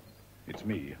 Hutton, it's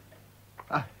me.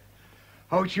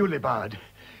 Oh, it's you, Libbard.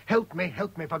 Help me,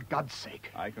 for God's sake.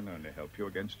 I can only help you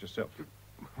against yourself.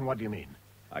 What do you mean?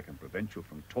 I can prevent you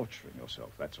from torturing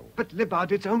yourself, that's all. But,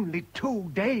 Libbard, it's only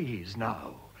 2 days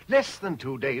now. Less than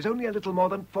 2 days, only a little more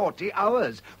than 40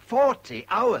 hours. 40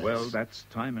 hours! Well, that's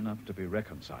time enough to be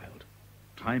reconciled.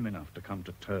 Time enough to come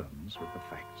to terms with the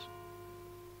facts.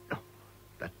 Oh,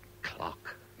 that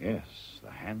clock. Yes,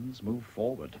 the hands move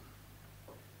forward.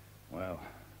 Well,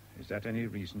 is that any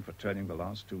reason for turning the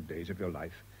last 2 days of your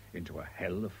life into a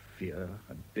hell of fear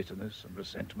and bitterness and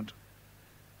resentment?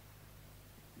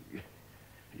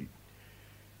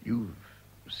 You've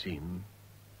seen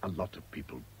a lot of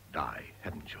people die,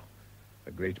 haven't you?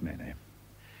 A great many.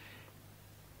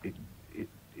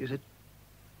 Is it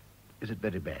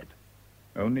very bad?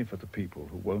 Only for the people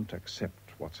who won't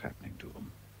accept what's happening to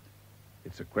them.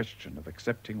 It's a question of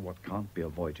accepting what can't be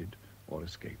avoided or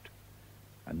escaped.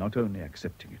 And not only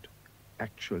accepting it,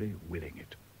 actually willing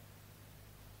it.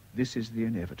 This is the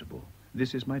inevitable.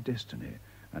 This is my destiny,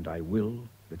 and I will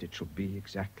that it shall be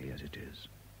exactly as it is.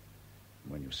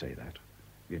 When you say that,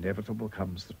 the inevitable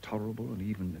comes the tolerable and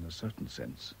even, in a certain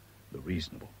sense, the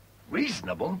reasonable.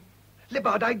 Reasonable?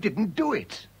 Libbard, I didn't do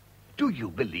it. Do you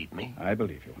believe me? I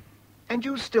believe you. And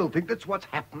you still think that's what's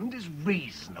happened is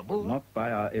reasonable? Not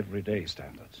by our everyday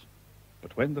standards.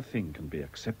 But when the thing can be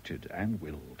accepted and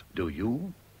willed. Do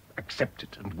you accept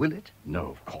it and will it?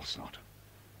 No, of course not.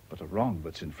 But a wrong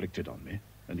that's inflicted on me,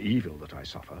 an evil that I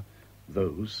suffer,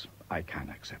 those I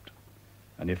can accept.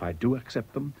 And if I do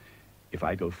accept them, if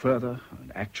I go further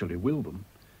and actually will them,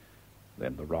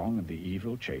 then the wrong and the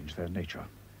evil change their nature.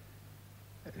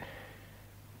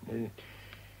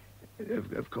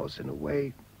 Of course, in a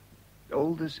way,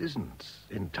 all this isn't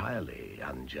entirely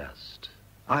unjust.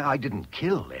 I didn't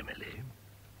kill Emily,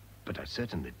 but I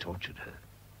certainly tortured her,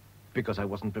 because I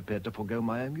wasn't prepared to forego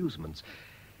my amusements.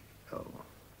 Oh,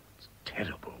 it's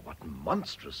terrible what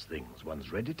monstrous things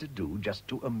one's ready to do just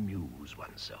to amuse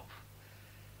oneself.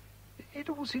 It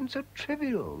all seemed so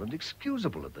trivial and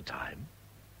excusable at the time.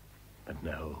 But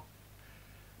no,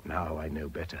 now I know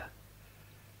better.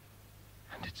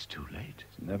 And it's too late.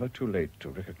 It's never too late to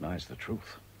recognize the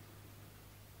truth.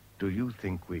 Do you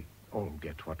think we all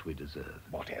get what we deserve?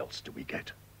 What else do we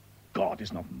get? God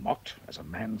is not mocked. As a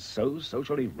man sows, so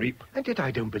shall he reap. And yet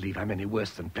I don't believe I'm any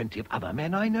worse than plenty of other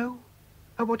men I know.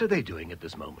 And what are they doing at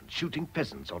this moment? Shooting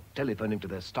pheasants or telephoning to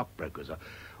their stockbrokers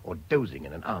or dozing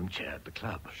in an armchair at the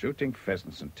club? Shooting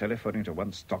pheasants and telephoning to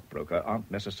one stockbroker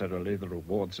aren't necessarily the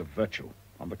rewards of virtue.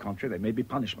 On the contrary, they may be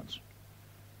punishments.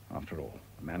 After all,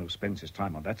 a man who spends his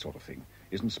time on that sort of thing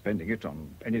isn't spending it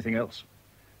on anything else.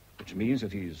 Which means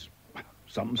that he's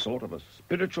some sort of a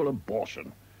spiritual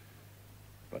abortion.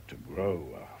 But to grow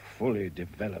a fully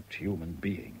developed human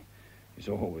being is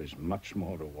always much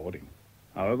more rewarding,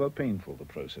 however painful the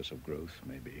process of growth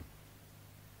may be.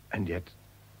 And yet,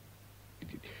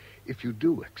 if you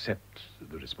do accept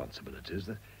the responsibilities,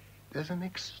 there's an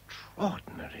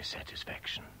extraordinary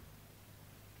satisfaction.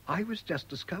 I was just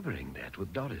discovering that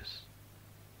with Doris.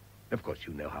 Of course,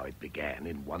 you know how it began,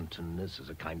 in wantonness, as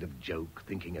a kind of joke,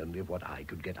 thinking only of what I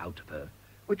could get out of her,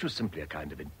 which was simply a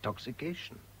kind of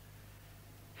intoxication.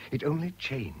 It only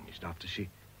changed after she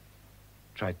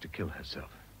tried to kill herself.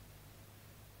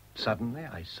 Suddenly,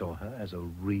 I saw her as a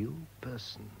real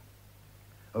person.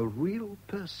 A real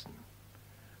person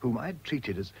whom I'd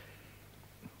treated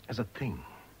as a thing,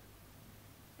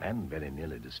 and very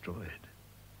nearly destroyed.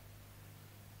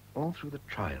 All through the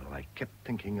trial, I kept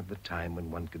thinking of the time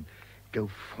when one could go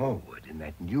forward in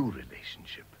that new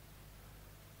relationship.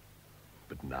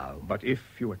 But now... But if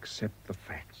you accept the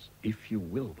facts, if you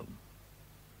will them...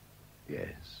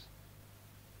 Yes.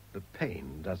 The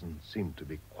pain doesn't seem to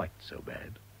be quite so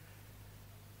bad.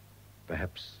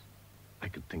 Perhaps I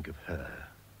could think of her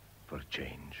for a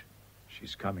change.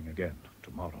 She's coming again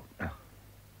tomorrow.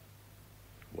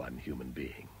 One human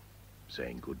being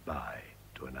saying goodbye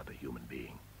to another human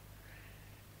being.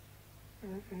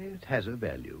 It has a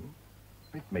value.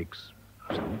 It makes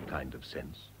some kind of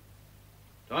sense.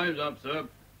 Time's up, sir.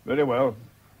 Very well.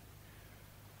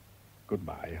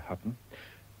 Goodbye, Hutton.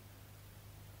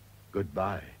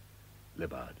 Goodbye,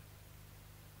 Leonard.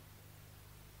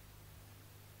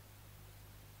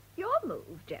 Your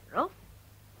move, General.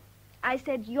 I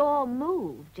said your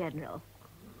move, General.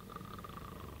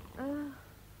 Oh,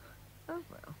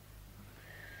 well.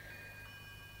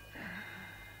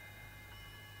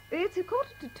 It's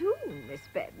 1:45, Miss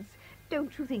Spence.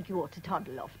 Don't you think you ought to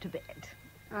toddle off to bed?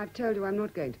 I've told you I'm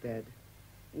not going to bed.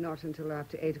 Not until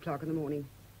after 8 o'clock in the morning.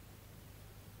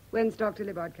 When's Dr.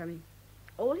 Leonard coming?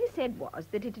 All he said was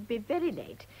that it'd be very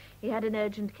late. He had an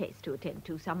urgent case to attend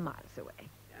to some miles away.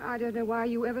 I don't know why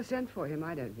you ever sent for him.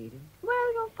 I don't need him.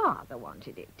 Well, your father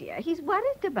wanted it, dear. He's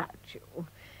worried about you.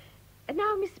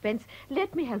 Now, Miss Spence,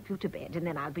 let me help you to bed, and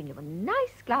then I'll bring you a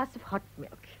nice glass of hot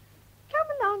milk. Come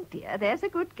along, dear. There's a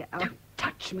good girl. Don't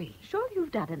touch me. Sure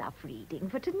you've done enough reading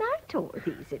for tonight, all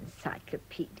these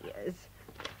encyclopedias.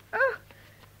 Oh,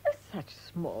 such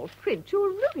small print.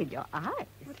 You'll ruin your eyes.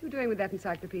 What are you doing with that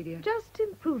encyclopedia? Just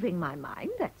improving my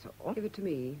mind, that's all. Give it to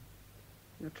me.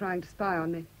 You're trying to spy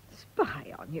on me.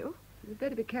 Spy on you? You'd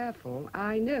better be careful.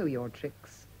 I know your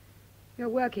tricks. You're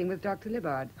working with Dr.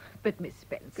 Leonard. But, Miss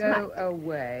Spence... Go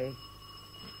away.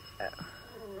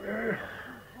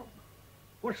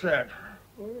 What's that?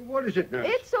 What is it, nurse?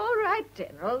 It's all right,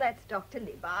 General. That's Dr.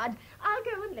 Leonard. I'll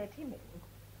go and let him in.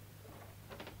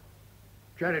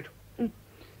 Janet.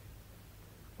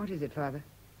 What is it, Father?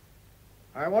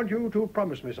 I want you to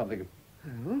promise me something.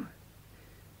 Oh?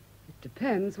 It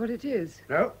depends what it is.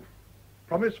 No.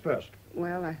 Promise first.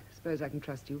 Well, I suppose I can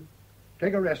trust you.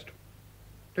 Take a rest.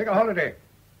 Take a holiday.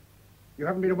 You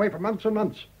haven't been away for months and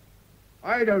months.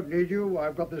 I don't need you.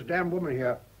 I've got this damn woman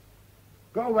here.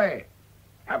 Go away.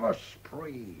 Have a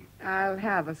spree. I'll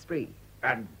have a spree.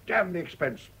 And damn the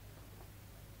expense.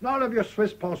 None of your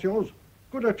Swiss pensions,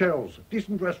 good hotels,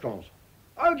 decent restaurants.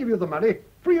 I'll give you the money,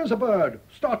 free as a bird.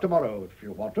 Start tomorrow if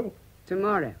you want to.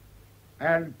 Tomorrow?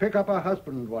 And pick up a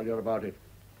husband while you're about it.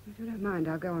 If you don't mind,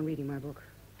 I'll go on reading my book.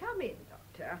 Come in,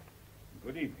 Doctor.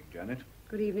 Good evening, Janet.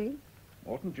 Good evening.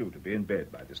 Oughtn't you to be in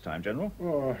bed by this time, General?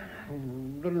 Oh,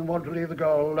 didn't want to leave the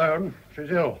girl alone.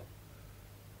 She's ill.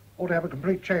 Ought to have a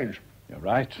complete change. You're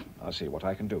right. I'll see what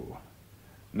I can do.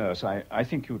 Nurse, I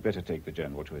think you'd better take the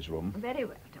General to his room. Very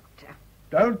well, Doctor.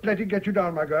 Don't let it get you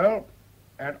down, my girl.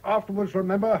 And afterwards,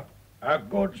 remember, a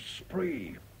good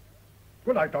spree.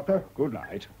 Good night, Doctor. Good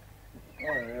night.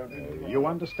 You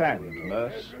understand,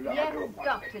 nurse? Yes,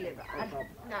 Dr. Leonard.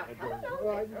 Now, come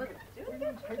along.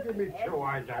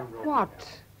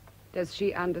 What does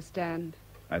she understand?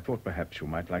 I thought perhaps you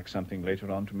might like something later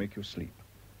on to make you sleep.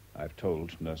 I've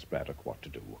told Nurse Braddock what to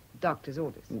do. Doctor's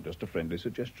orders. Just a friendly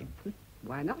suggestion.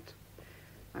 Why not?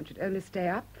 One should only stay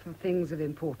up for things of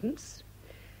importance.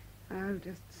 I'll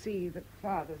just see that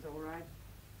Father's all right.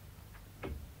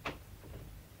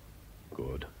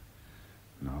 Good.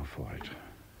 Now for it.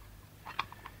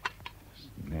 It's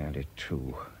nearly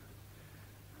 2.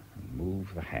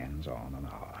 Move the hands on an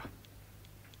hour.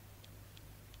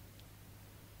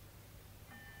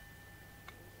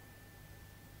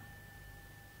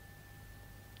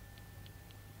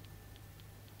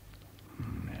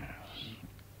 Yes.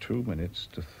 2 minutes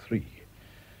to 3.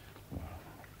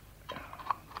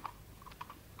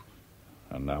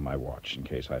 And now my watch, in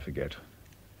case I forget.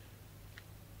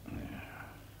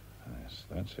 Yes,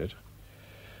 that's it.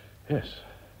 Yes.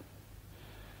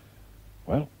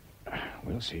 Well,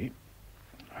 we'll see.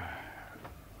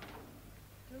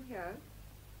 Still here?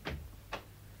 I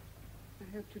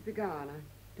hoped you'd be gone.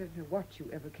 I don't know what you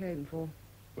ever came for.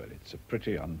 Well, it's a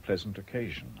pretty unpleasant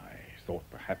occasion. I thought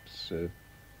perhaps...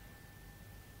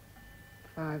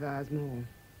 5 hours more.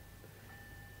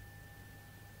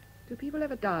 Do people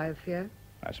ever die of fear?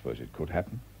 I suppose it could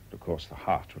happen. Of course, the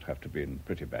heart would have to be in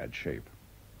pretty bad shape.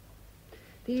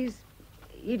 These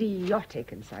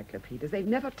idiotic encyclopedias, they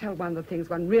never tell one the things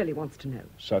one really wants to know.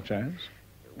 Such as?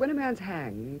 When a man's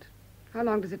hanged, how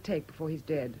long does it take before he's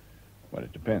dead? Well,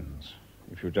 it depends.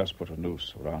 If you just put a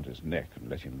noose around his neck and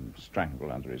let him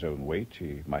strangle under his own weight,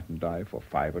 he mightn't die for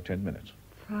 5 or 10 minutes.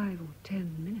 5 or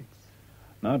 10 minutes?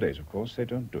 Nowadays, of course, they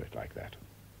don't do it like that.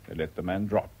 They let the man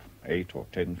drop 8 or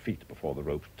 10 feet before the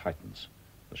rope tightens.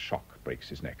 The shock breaks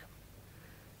his neck.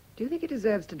 Do you think he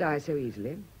deserves to die so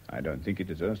easily? I don't think he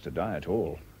deserves to die at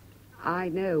all. I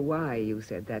know why you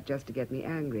said that, just to get me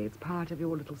angry. It's part of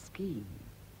your little scheme.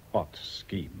 What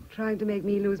scheme? Trying to make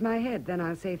me lose my head, then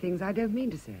I'll say things I don't mean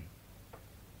to say.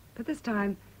 But this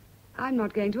time, I'm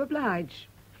not going to oblige.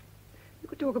 You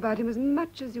could talk about him as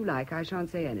much as you like. I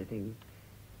shan't say anything.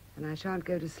 And I shan't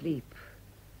go to sleep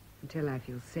until I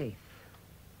feel safe.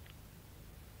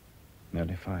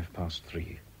 Nearly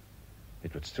 3:05.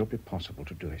 It would still be possible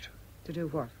to do it. To do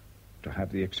what? To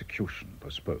have the execution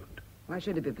postponed. Why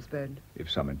should it be postponed? If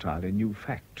some entirely new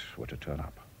fact were to turn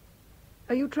up.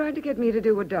 Are you trying to get me to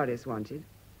do what Doris wanted?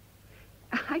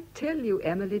 I tell you,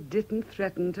 Emily didn't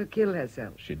threaten to kill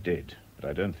herself. She did, but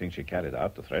I don't think she carried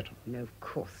out the threat. No, of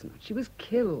course not. She was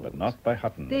killed. But not by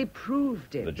Hutton. They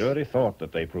proved it. The jury thought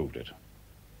that they proved it.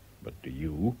 But do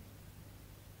you?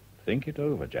 Think it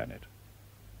over, Janet.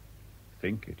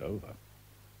 Think it over.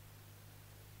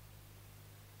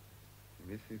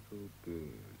 Mythical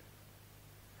bird.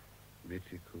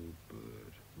 Mythical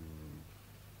bird.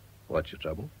 What's your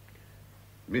trouble?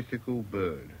 Mythical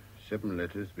bird. 7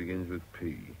 letters, begins with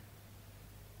P.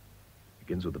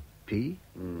 Begins with a P?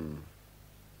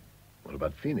 What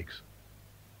about Phoenix?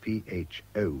 Phoenix.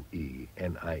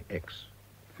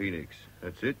 Phoenix.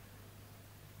 That's it?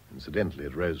 Incidentally,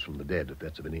 it rose from the dead, if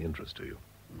that's of any interest to you.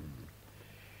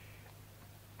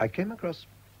 I came across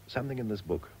something in this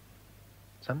book.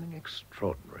 Something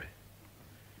extraordinary.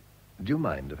 Do you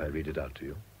mind if I read it out to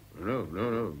you? No.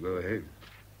 Go ahead.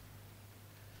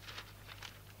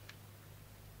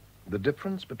 The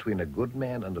difference between a good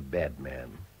man and a bad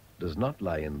man does not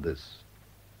lie in this,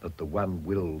 that the one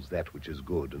wills that which is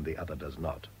good and the other does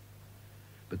not,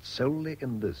 but solely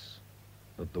in this,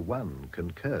 that the one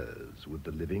concurs with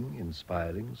the living,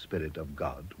 inspiring spirit of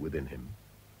God within him,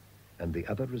 and the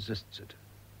other resists it,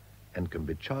 and can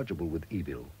be chargeable with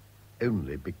evil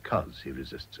only because he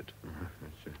resists it.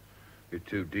 That's a bit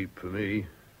too deep for me.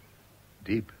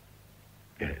 Deep?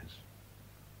 Yes.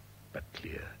 But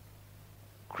clear.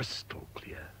 Crystal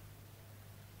clear.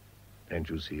 Don't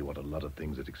you see what a lot of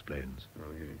things it explains?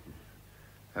 Oh, yeah.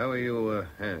 How are your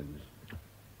hands?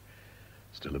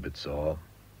 Still a bit sore.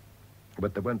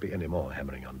 But there won't be any more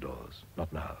hammering on doors.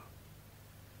 Not now.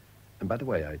 And by the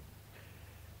way,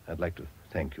 I'd like to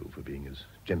thank you for being as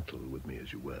gentle with me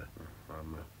as you were.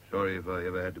 I'm sorry if I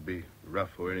ever had to be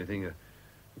rough or anything. It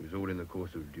was all in the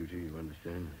course of duty, you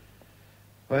understand?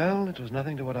 Well, it was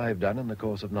nothing to what I've done in the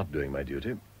course of not doing my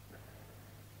duty.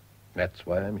 That's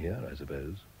why I'm here, I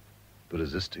suppose, for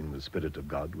resisting the spirit of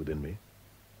God within me.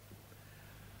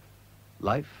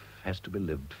 Life has to be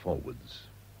lived forwards,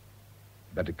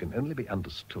 but it can only be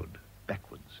understood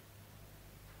backwards.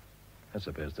 I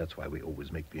suppose that's why we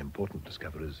always make the important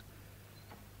discoveries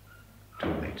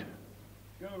too late.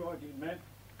 Go right in, man.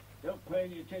 Don't pay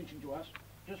any attention to us.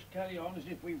 Just carry on as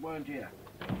if we weren't here.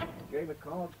 Game of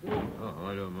cards, Bill? Oh,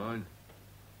 I don't mind.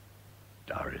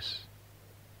 Doris,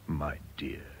 my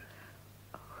dear.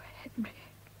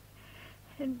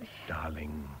 Henry.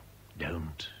 Darling,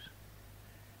 don't.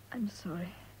 I'm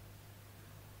sorry.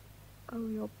 Oh,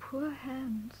 your poor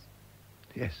hands.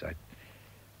 Yes,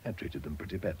 I treated them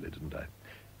pretty badly, didn't I?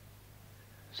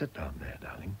 Sit down there,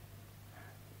 darling.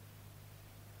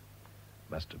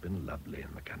 Must have been lovely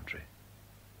in the country.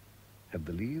 Have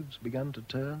the leaves begun to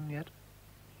turn yet?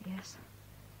 Yes.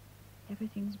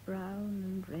 Everything's brown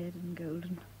and red and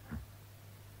golden.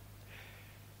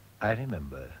 I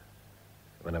remember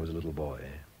when I was a little boy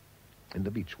in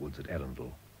the beech woods at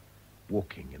Arundel,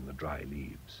 walking in the dry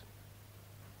leaves.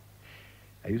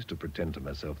 I used to pretend to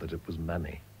myself that it was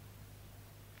money,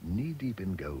 knee-deep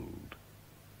in gold,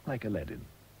 like Aladdin.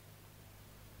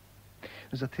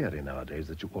 There's a theory nowadays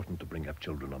that you oughtn't to bring up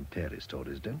children on fairy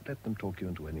stories. Don't let them talk you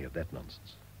into any of that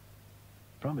nonsense.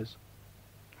 Promise.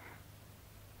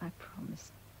 I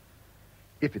promise.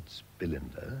 If it's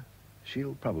Belinda,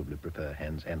 she'll probably prefer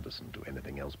Hans Andersen to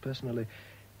anything else. Personally,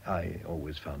 I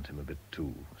always found him a bit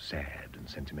too sad and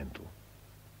sentimental.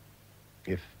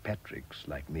 If Patrick's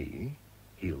like me,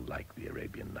 he'll like the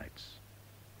Arabian Nights.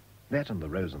 That and The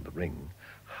Rose and the Ring.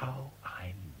 How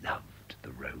I loved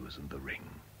The Rose and the Ring.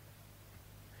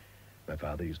 My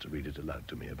father used to read it aloud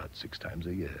to me about 6 times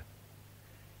a year.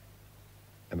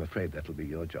 I'm afraid that'll be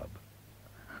your job.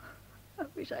 I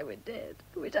wish I were dead.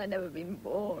 I wish I'd never been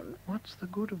born. What's the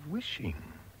good of wishing?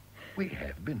 We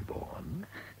have been born.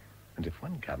 And if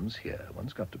one comes here,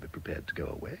 one's got to be prepared to go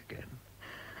away again.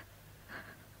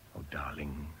 Oh,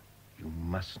 darling, you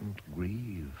mustn't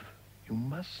grieve. You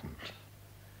mustn't.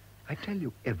 I tell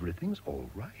you, everything's all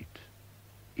right.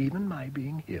 Even my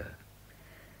being here.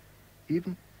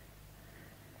 Even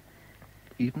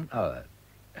our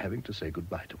having to say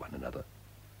goodbye to one another.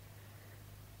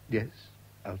 Yes,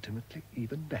 ultimately,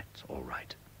 even that's all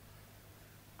right.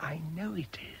 I know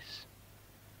it is.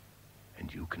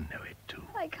 And you can know it, too.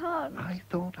 I can't. I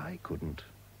thought I couldn't.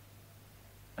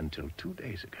 Until 2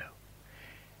 days ago.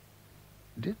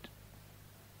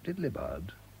 Did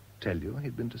Libbard tell you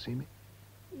he'd been to see me?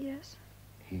 Yes.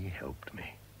 He helped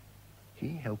me.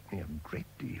 He helped me a great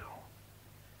deal.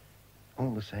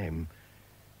 All the same,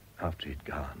 after he'd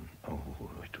gone,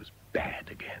 it was bad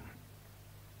again.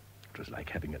 It was like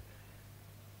having a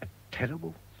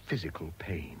terrible physical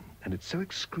pain, and it's so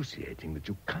excruciating that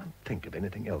you can't think of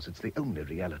anything else. It's the only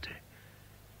reality.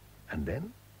 And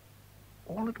then,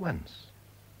 all at once,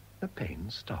 the pain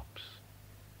stops.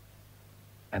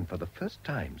 And for the first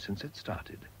time since it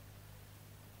started,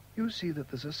 you see that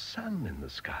there's a sun in the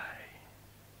sky.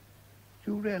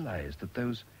 You realize that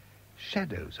those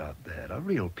shadows out there are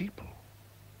real people.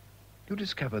 You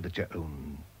discover that your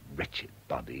own wretched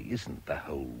body isn't the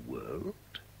whole world.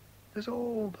 There's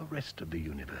all the rest of the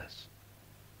universe.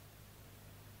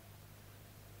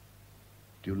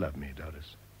 Do you love me,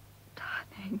 Doris?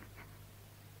 Darling.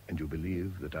 And you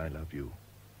believe that I love you?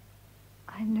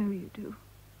 I know you do.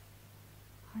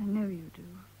 I know you do.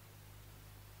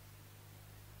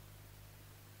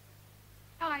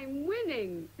 I'm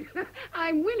winning.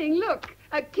 I'm winning. Look,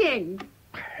 a king.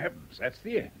 Heavens, that's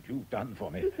the end. You've done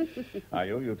for me. I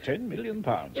owe you £10 million.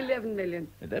 11 million.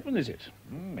 11, is it?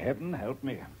 Heaven help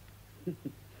me.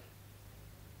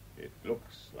 It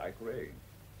looks like rain.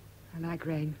 I like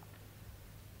rain.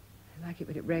 I like it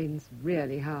when it rains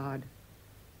really hard.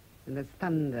 And there's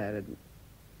thunder and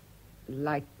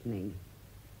lightning.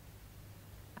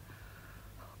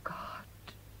 Oh, God.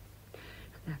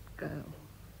 That girl.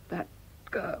 That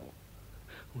girl.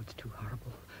 Oh, it's too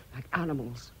horrible. Like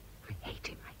animals. I hate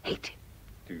him. I hate him.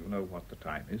 Do you know what the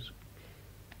time is?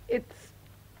 It's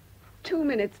 2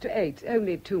 minutes to 8.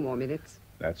 Only 2 more minutes.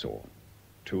 That's all.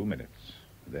 2 minutes.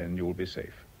 Then you'll be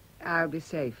safe. I'll be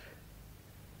safe.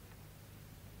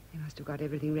 They must have got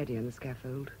everything ready on the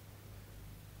scaffold.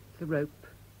 The rope,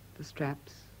 the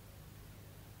straps.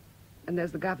 And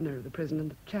there's the governor of the prison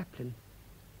and the chaplain.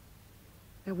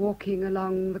 They're walking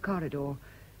along the corridor.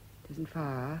 It isn't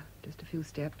far, just a few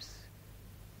steps.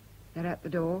 They're at the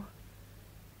door.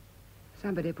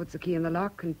 Somebody puts the key in the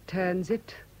lock and turns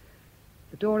it.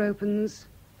 The door opens,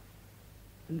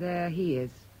 and there he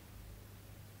is.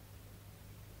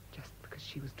 Just because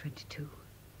she was 22.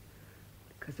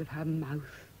 Because of her mouth.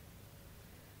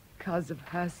 Because of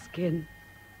her skin.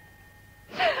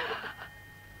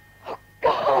 Oh,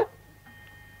 God!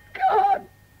 God!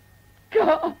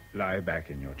 God! Lie back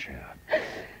in your chair.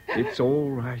 It's all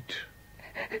right.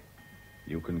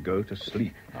 You can go to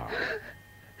sleep now.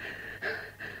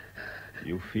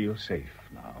 You feel safe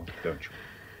now, don't you?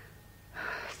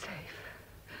 Safe.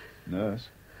 Nurse?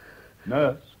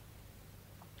 Nurse?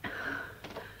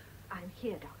 I'm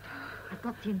here, Doctor. I've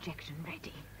got the injection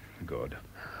ready. Good.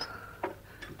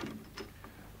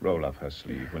 Roll up her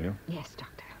sleeve, will you? Yes,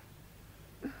 Doctor.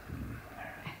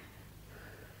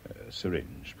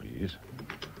 Syringe, please.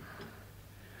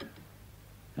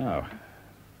 Now,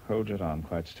 hold your arm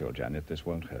quite still, Janet. This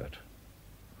won't hurt.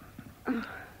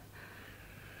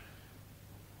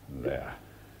 There.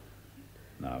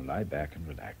 Now lie back and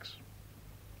relax.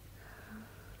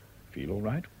 Feel all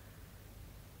right?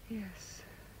 Yes.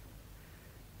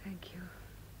 Thank you.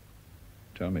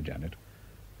 Tell me, Janet,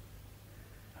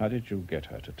 how did you get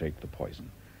her to take the poison?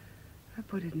 I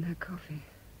put it in her coffee.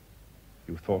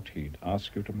 You thought he'd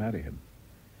ask you to marry him?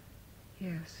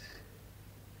 Yes.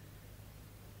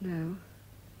 No.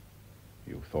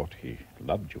 You thought he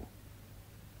loved you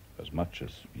as much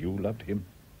as you loved him?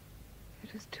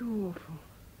 It was too awful.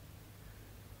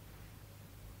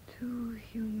 Too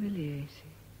humiliating.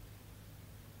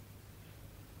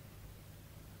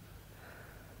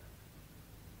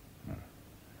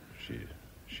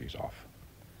 She's off.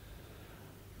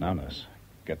 Now, nurse,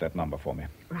 get that number for me.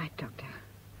 Right, Doctor.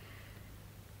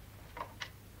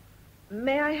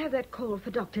 May I have that call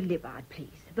for Dr. Libbard, please?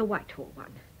 The Whitehall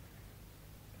one.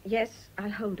 Yes,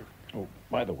 I'll hold on. Oh,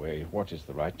 by the way, what is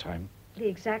the right time? The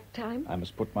exact time? I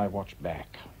must put my watch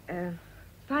back.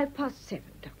 7:05,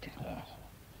 Doctor.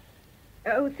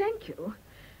 Oh, thank you.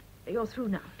 You're through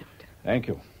now, Doctor. Thank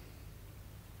you.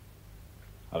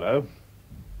 Hello?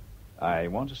 I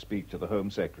want to speak to the Home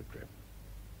Secretary.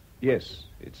 Yes,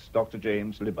 it's Dr.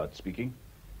 James Libbard speaking.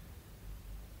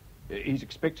 He's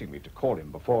expecting me to call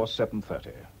him before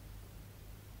 7:30.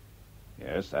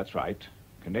 Yes, that's right.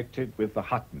 Connected with the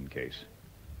Hutton case.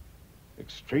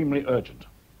 Extremely urgent.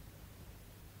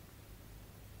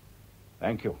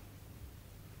 Thank you.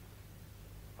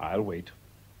 I'll wait.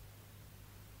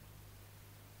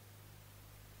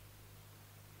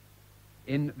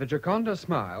 In The Gioconda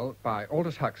Smile by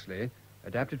Aldous Huxley,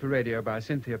 adapted for radio by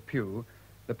Cynthia Pugh,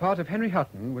 the part of Henry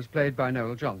Hutton was played by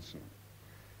Noel Johnson.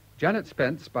 Janet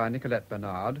Spence by Nicolette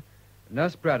Bernard,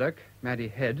 Nurse Braddock, Maddie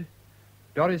Head,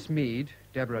 Doris Mead,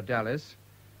 Deborah Dallas,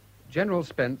 General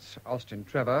Spence, Austin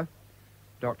Trevor,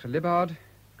 Dr. Libbard,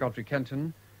 Godfrey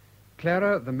Kenton,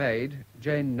 Clara the maid,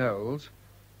 Jane Knowles,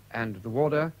 and the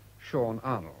warder, Sean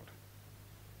Arnold.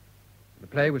 The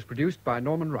play was produced by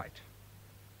Norman Wright.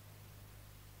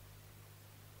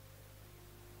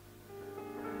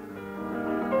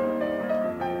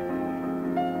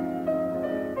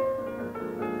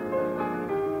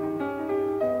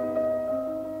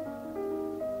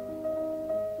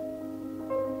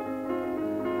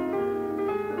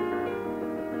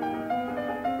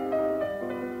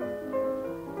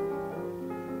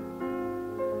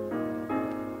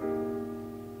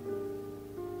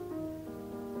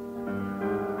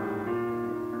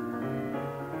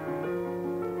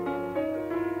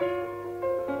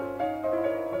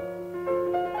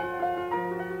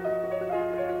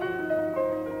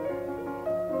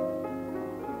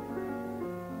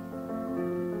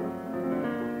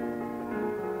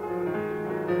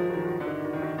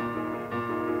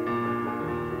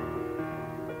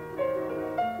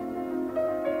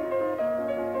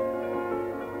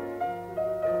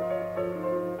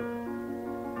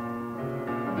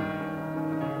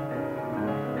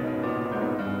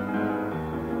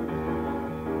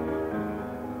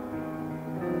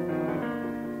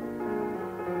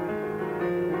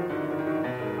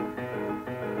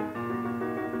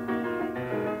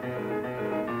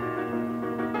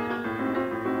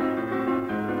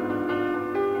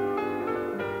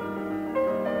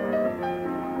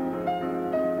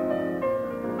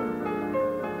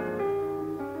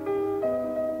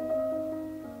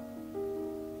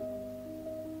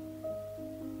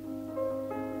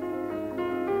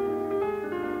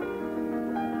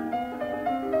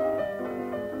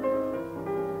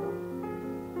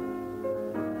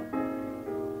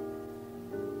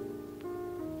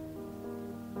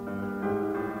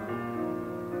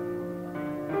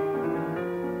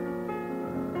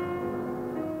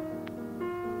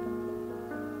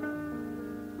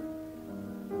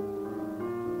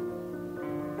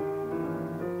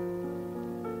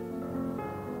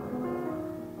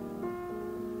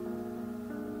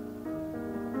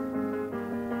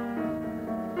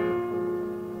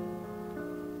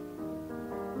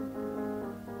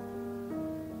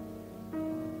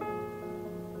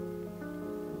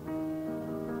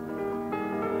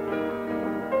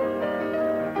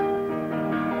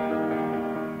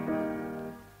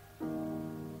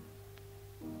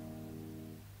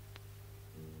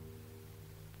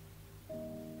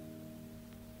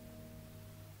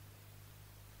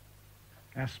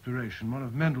 Aspiration, one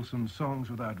of Mendelssohn's songs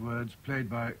without words, played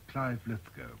by Clive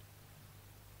Lithgow.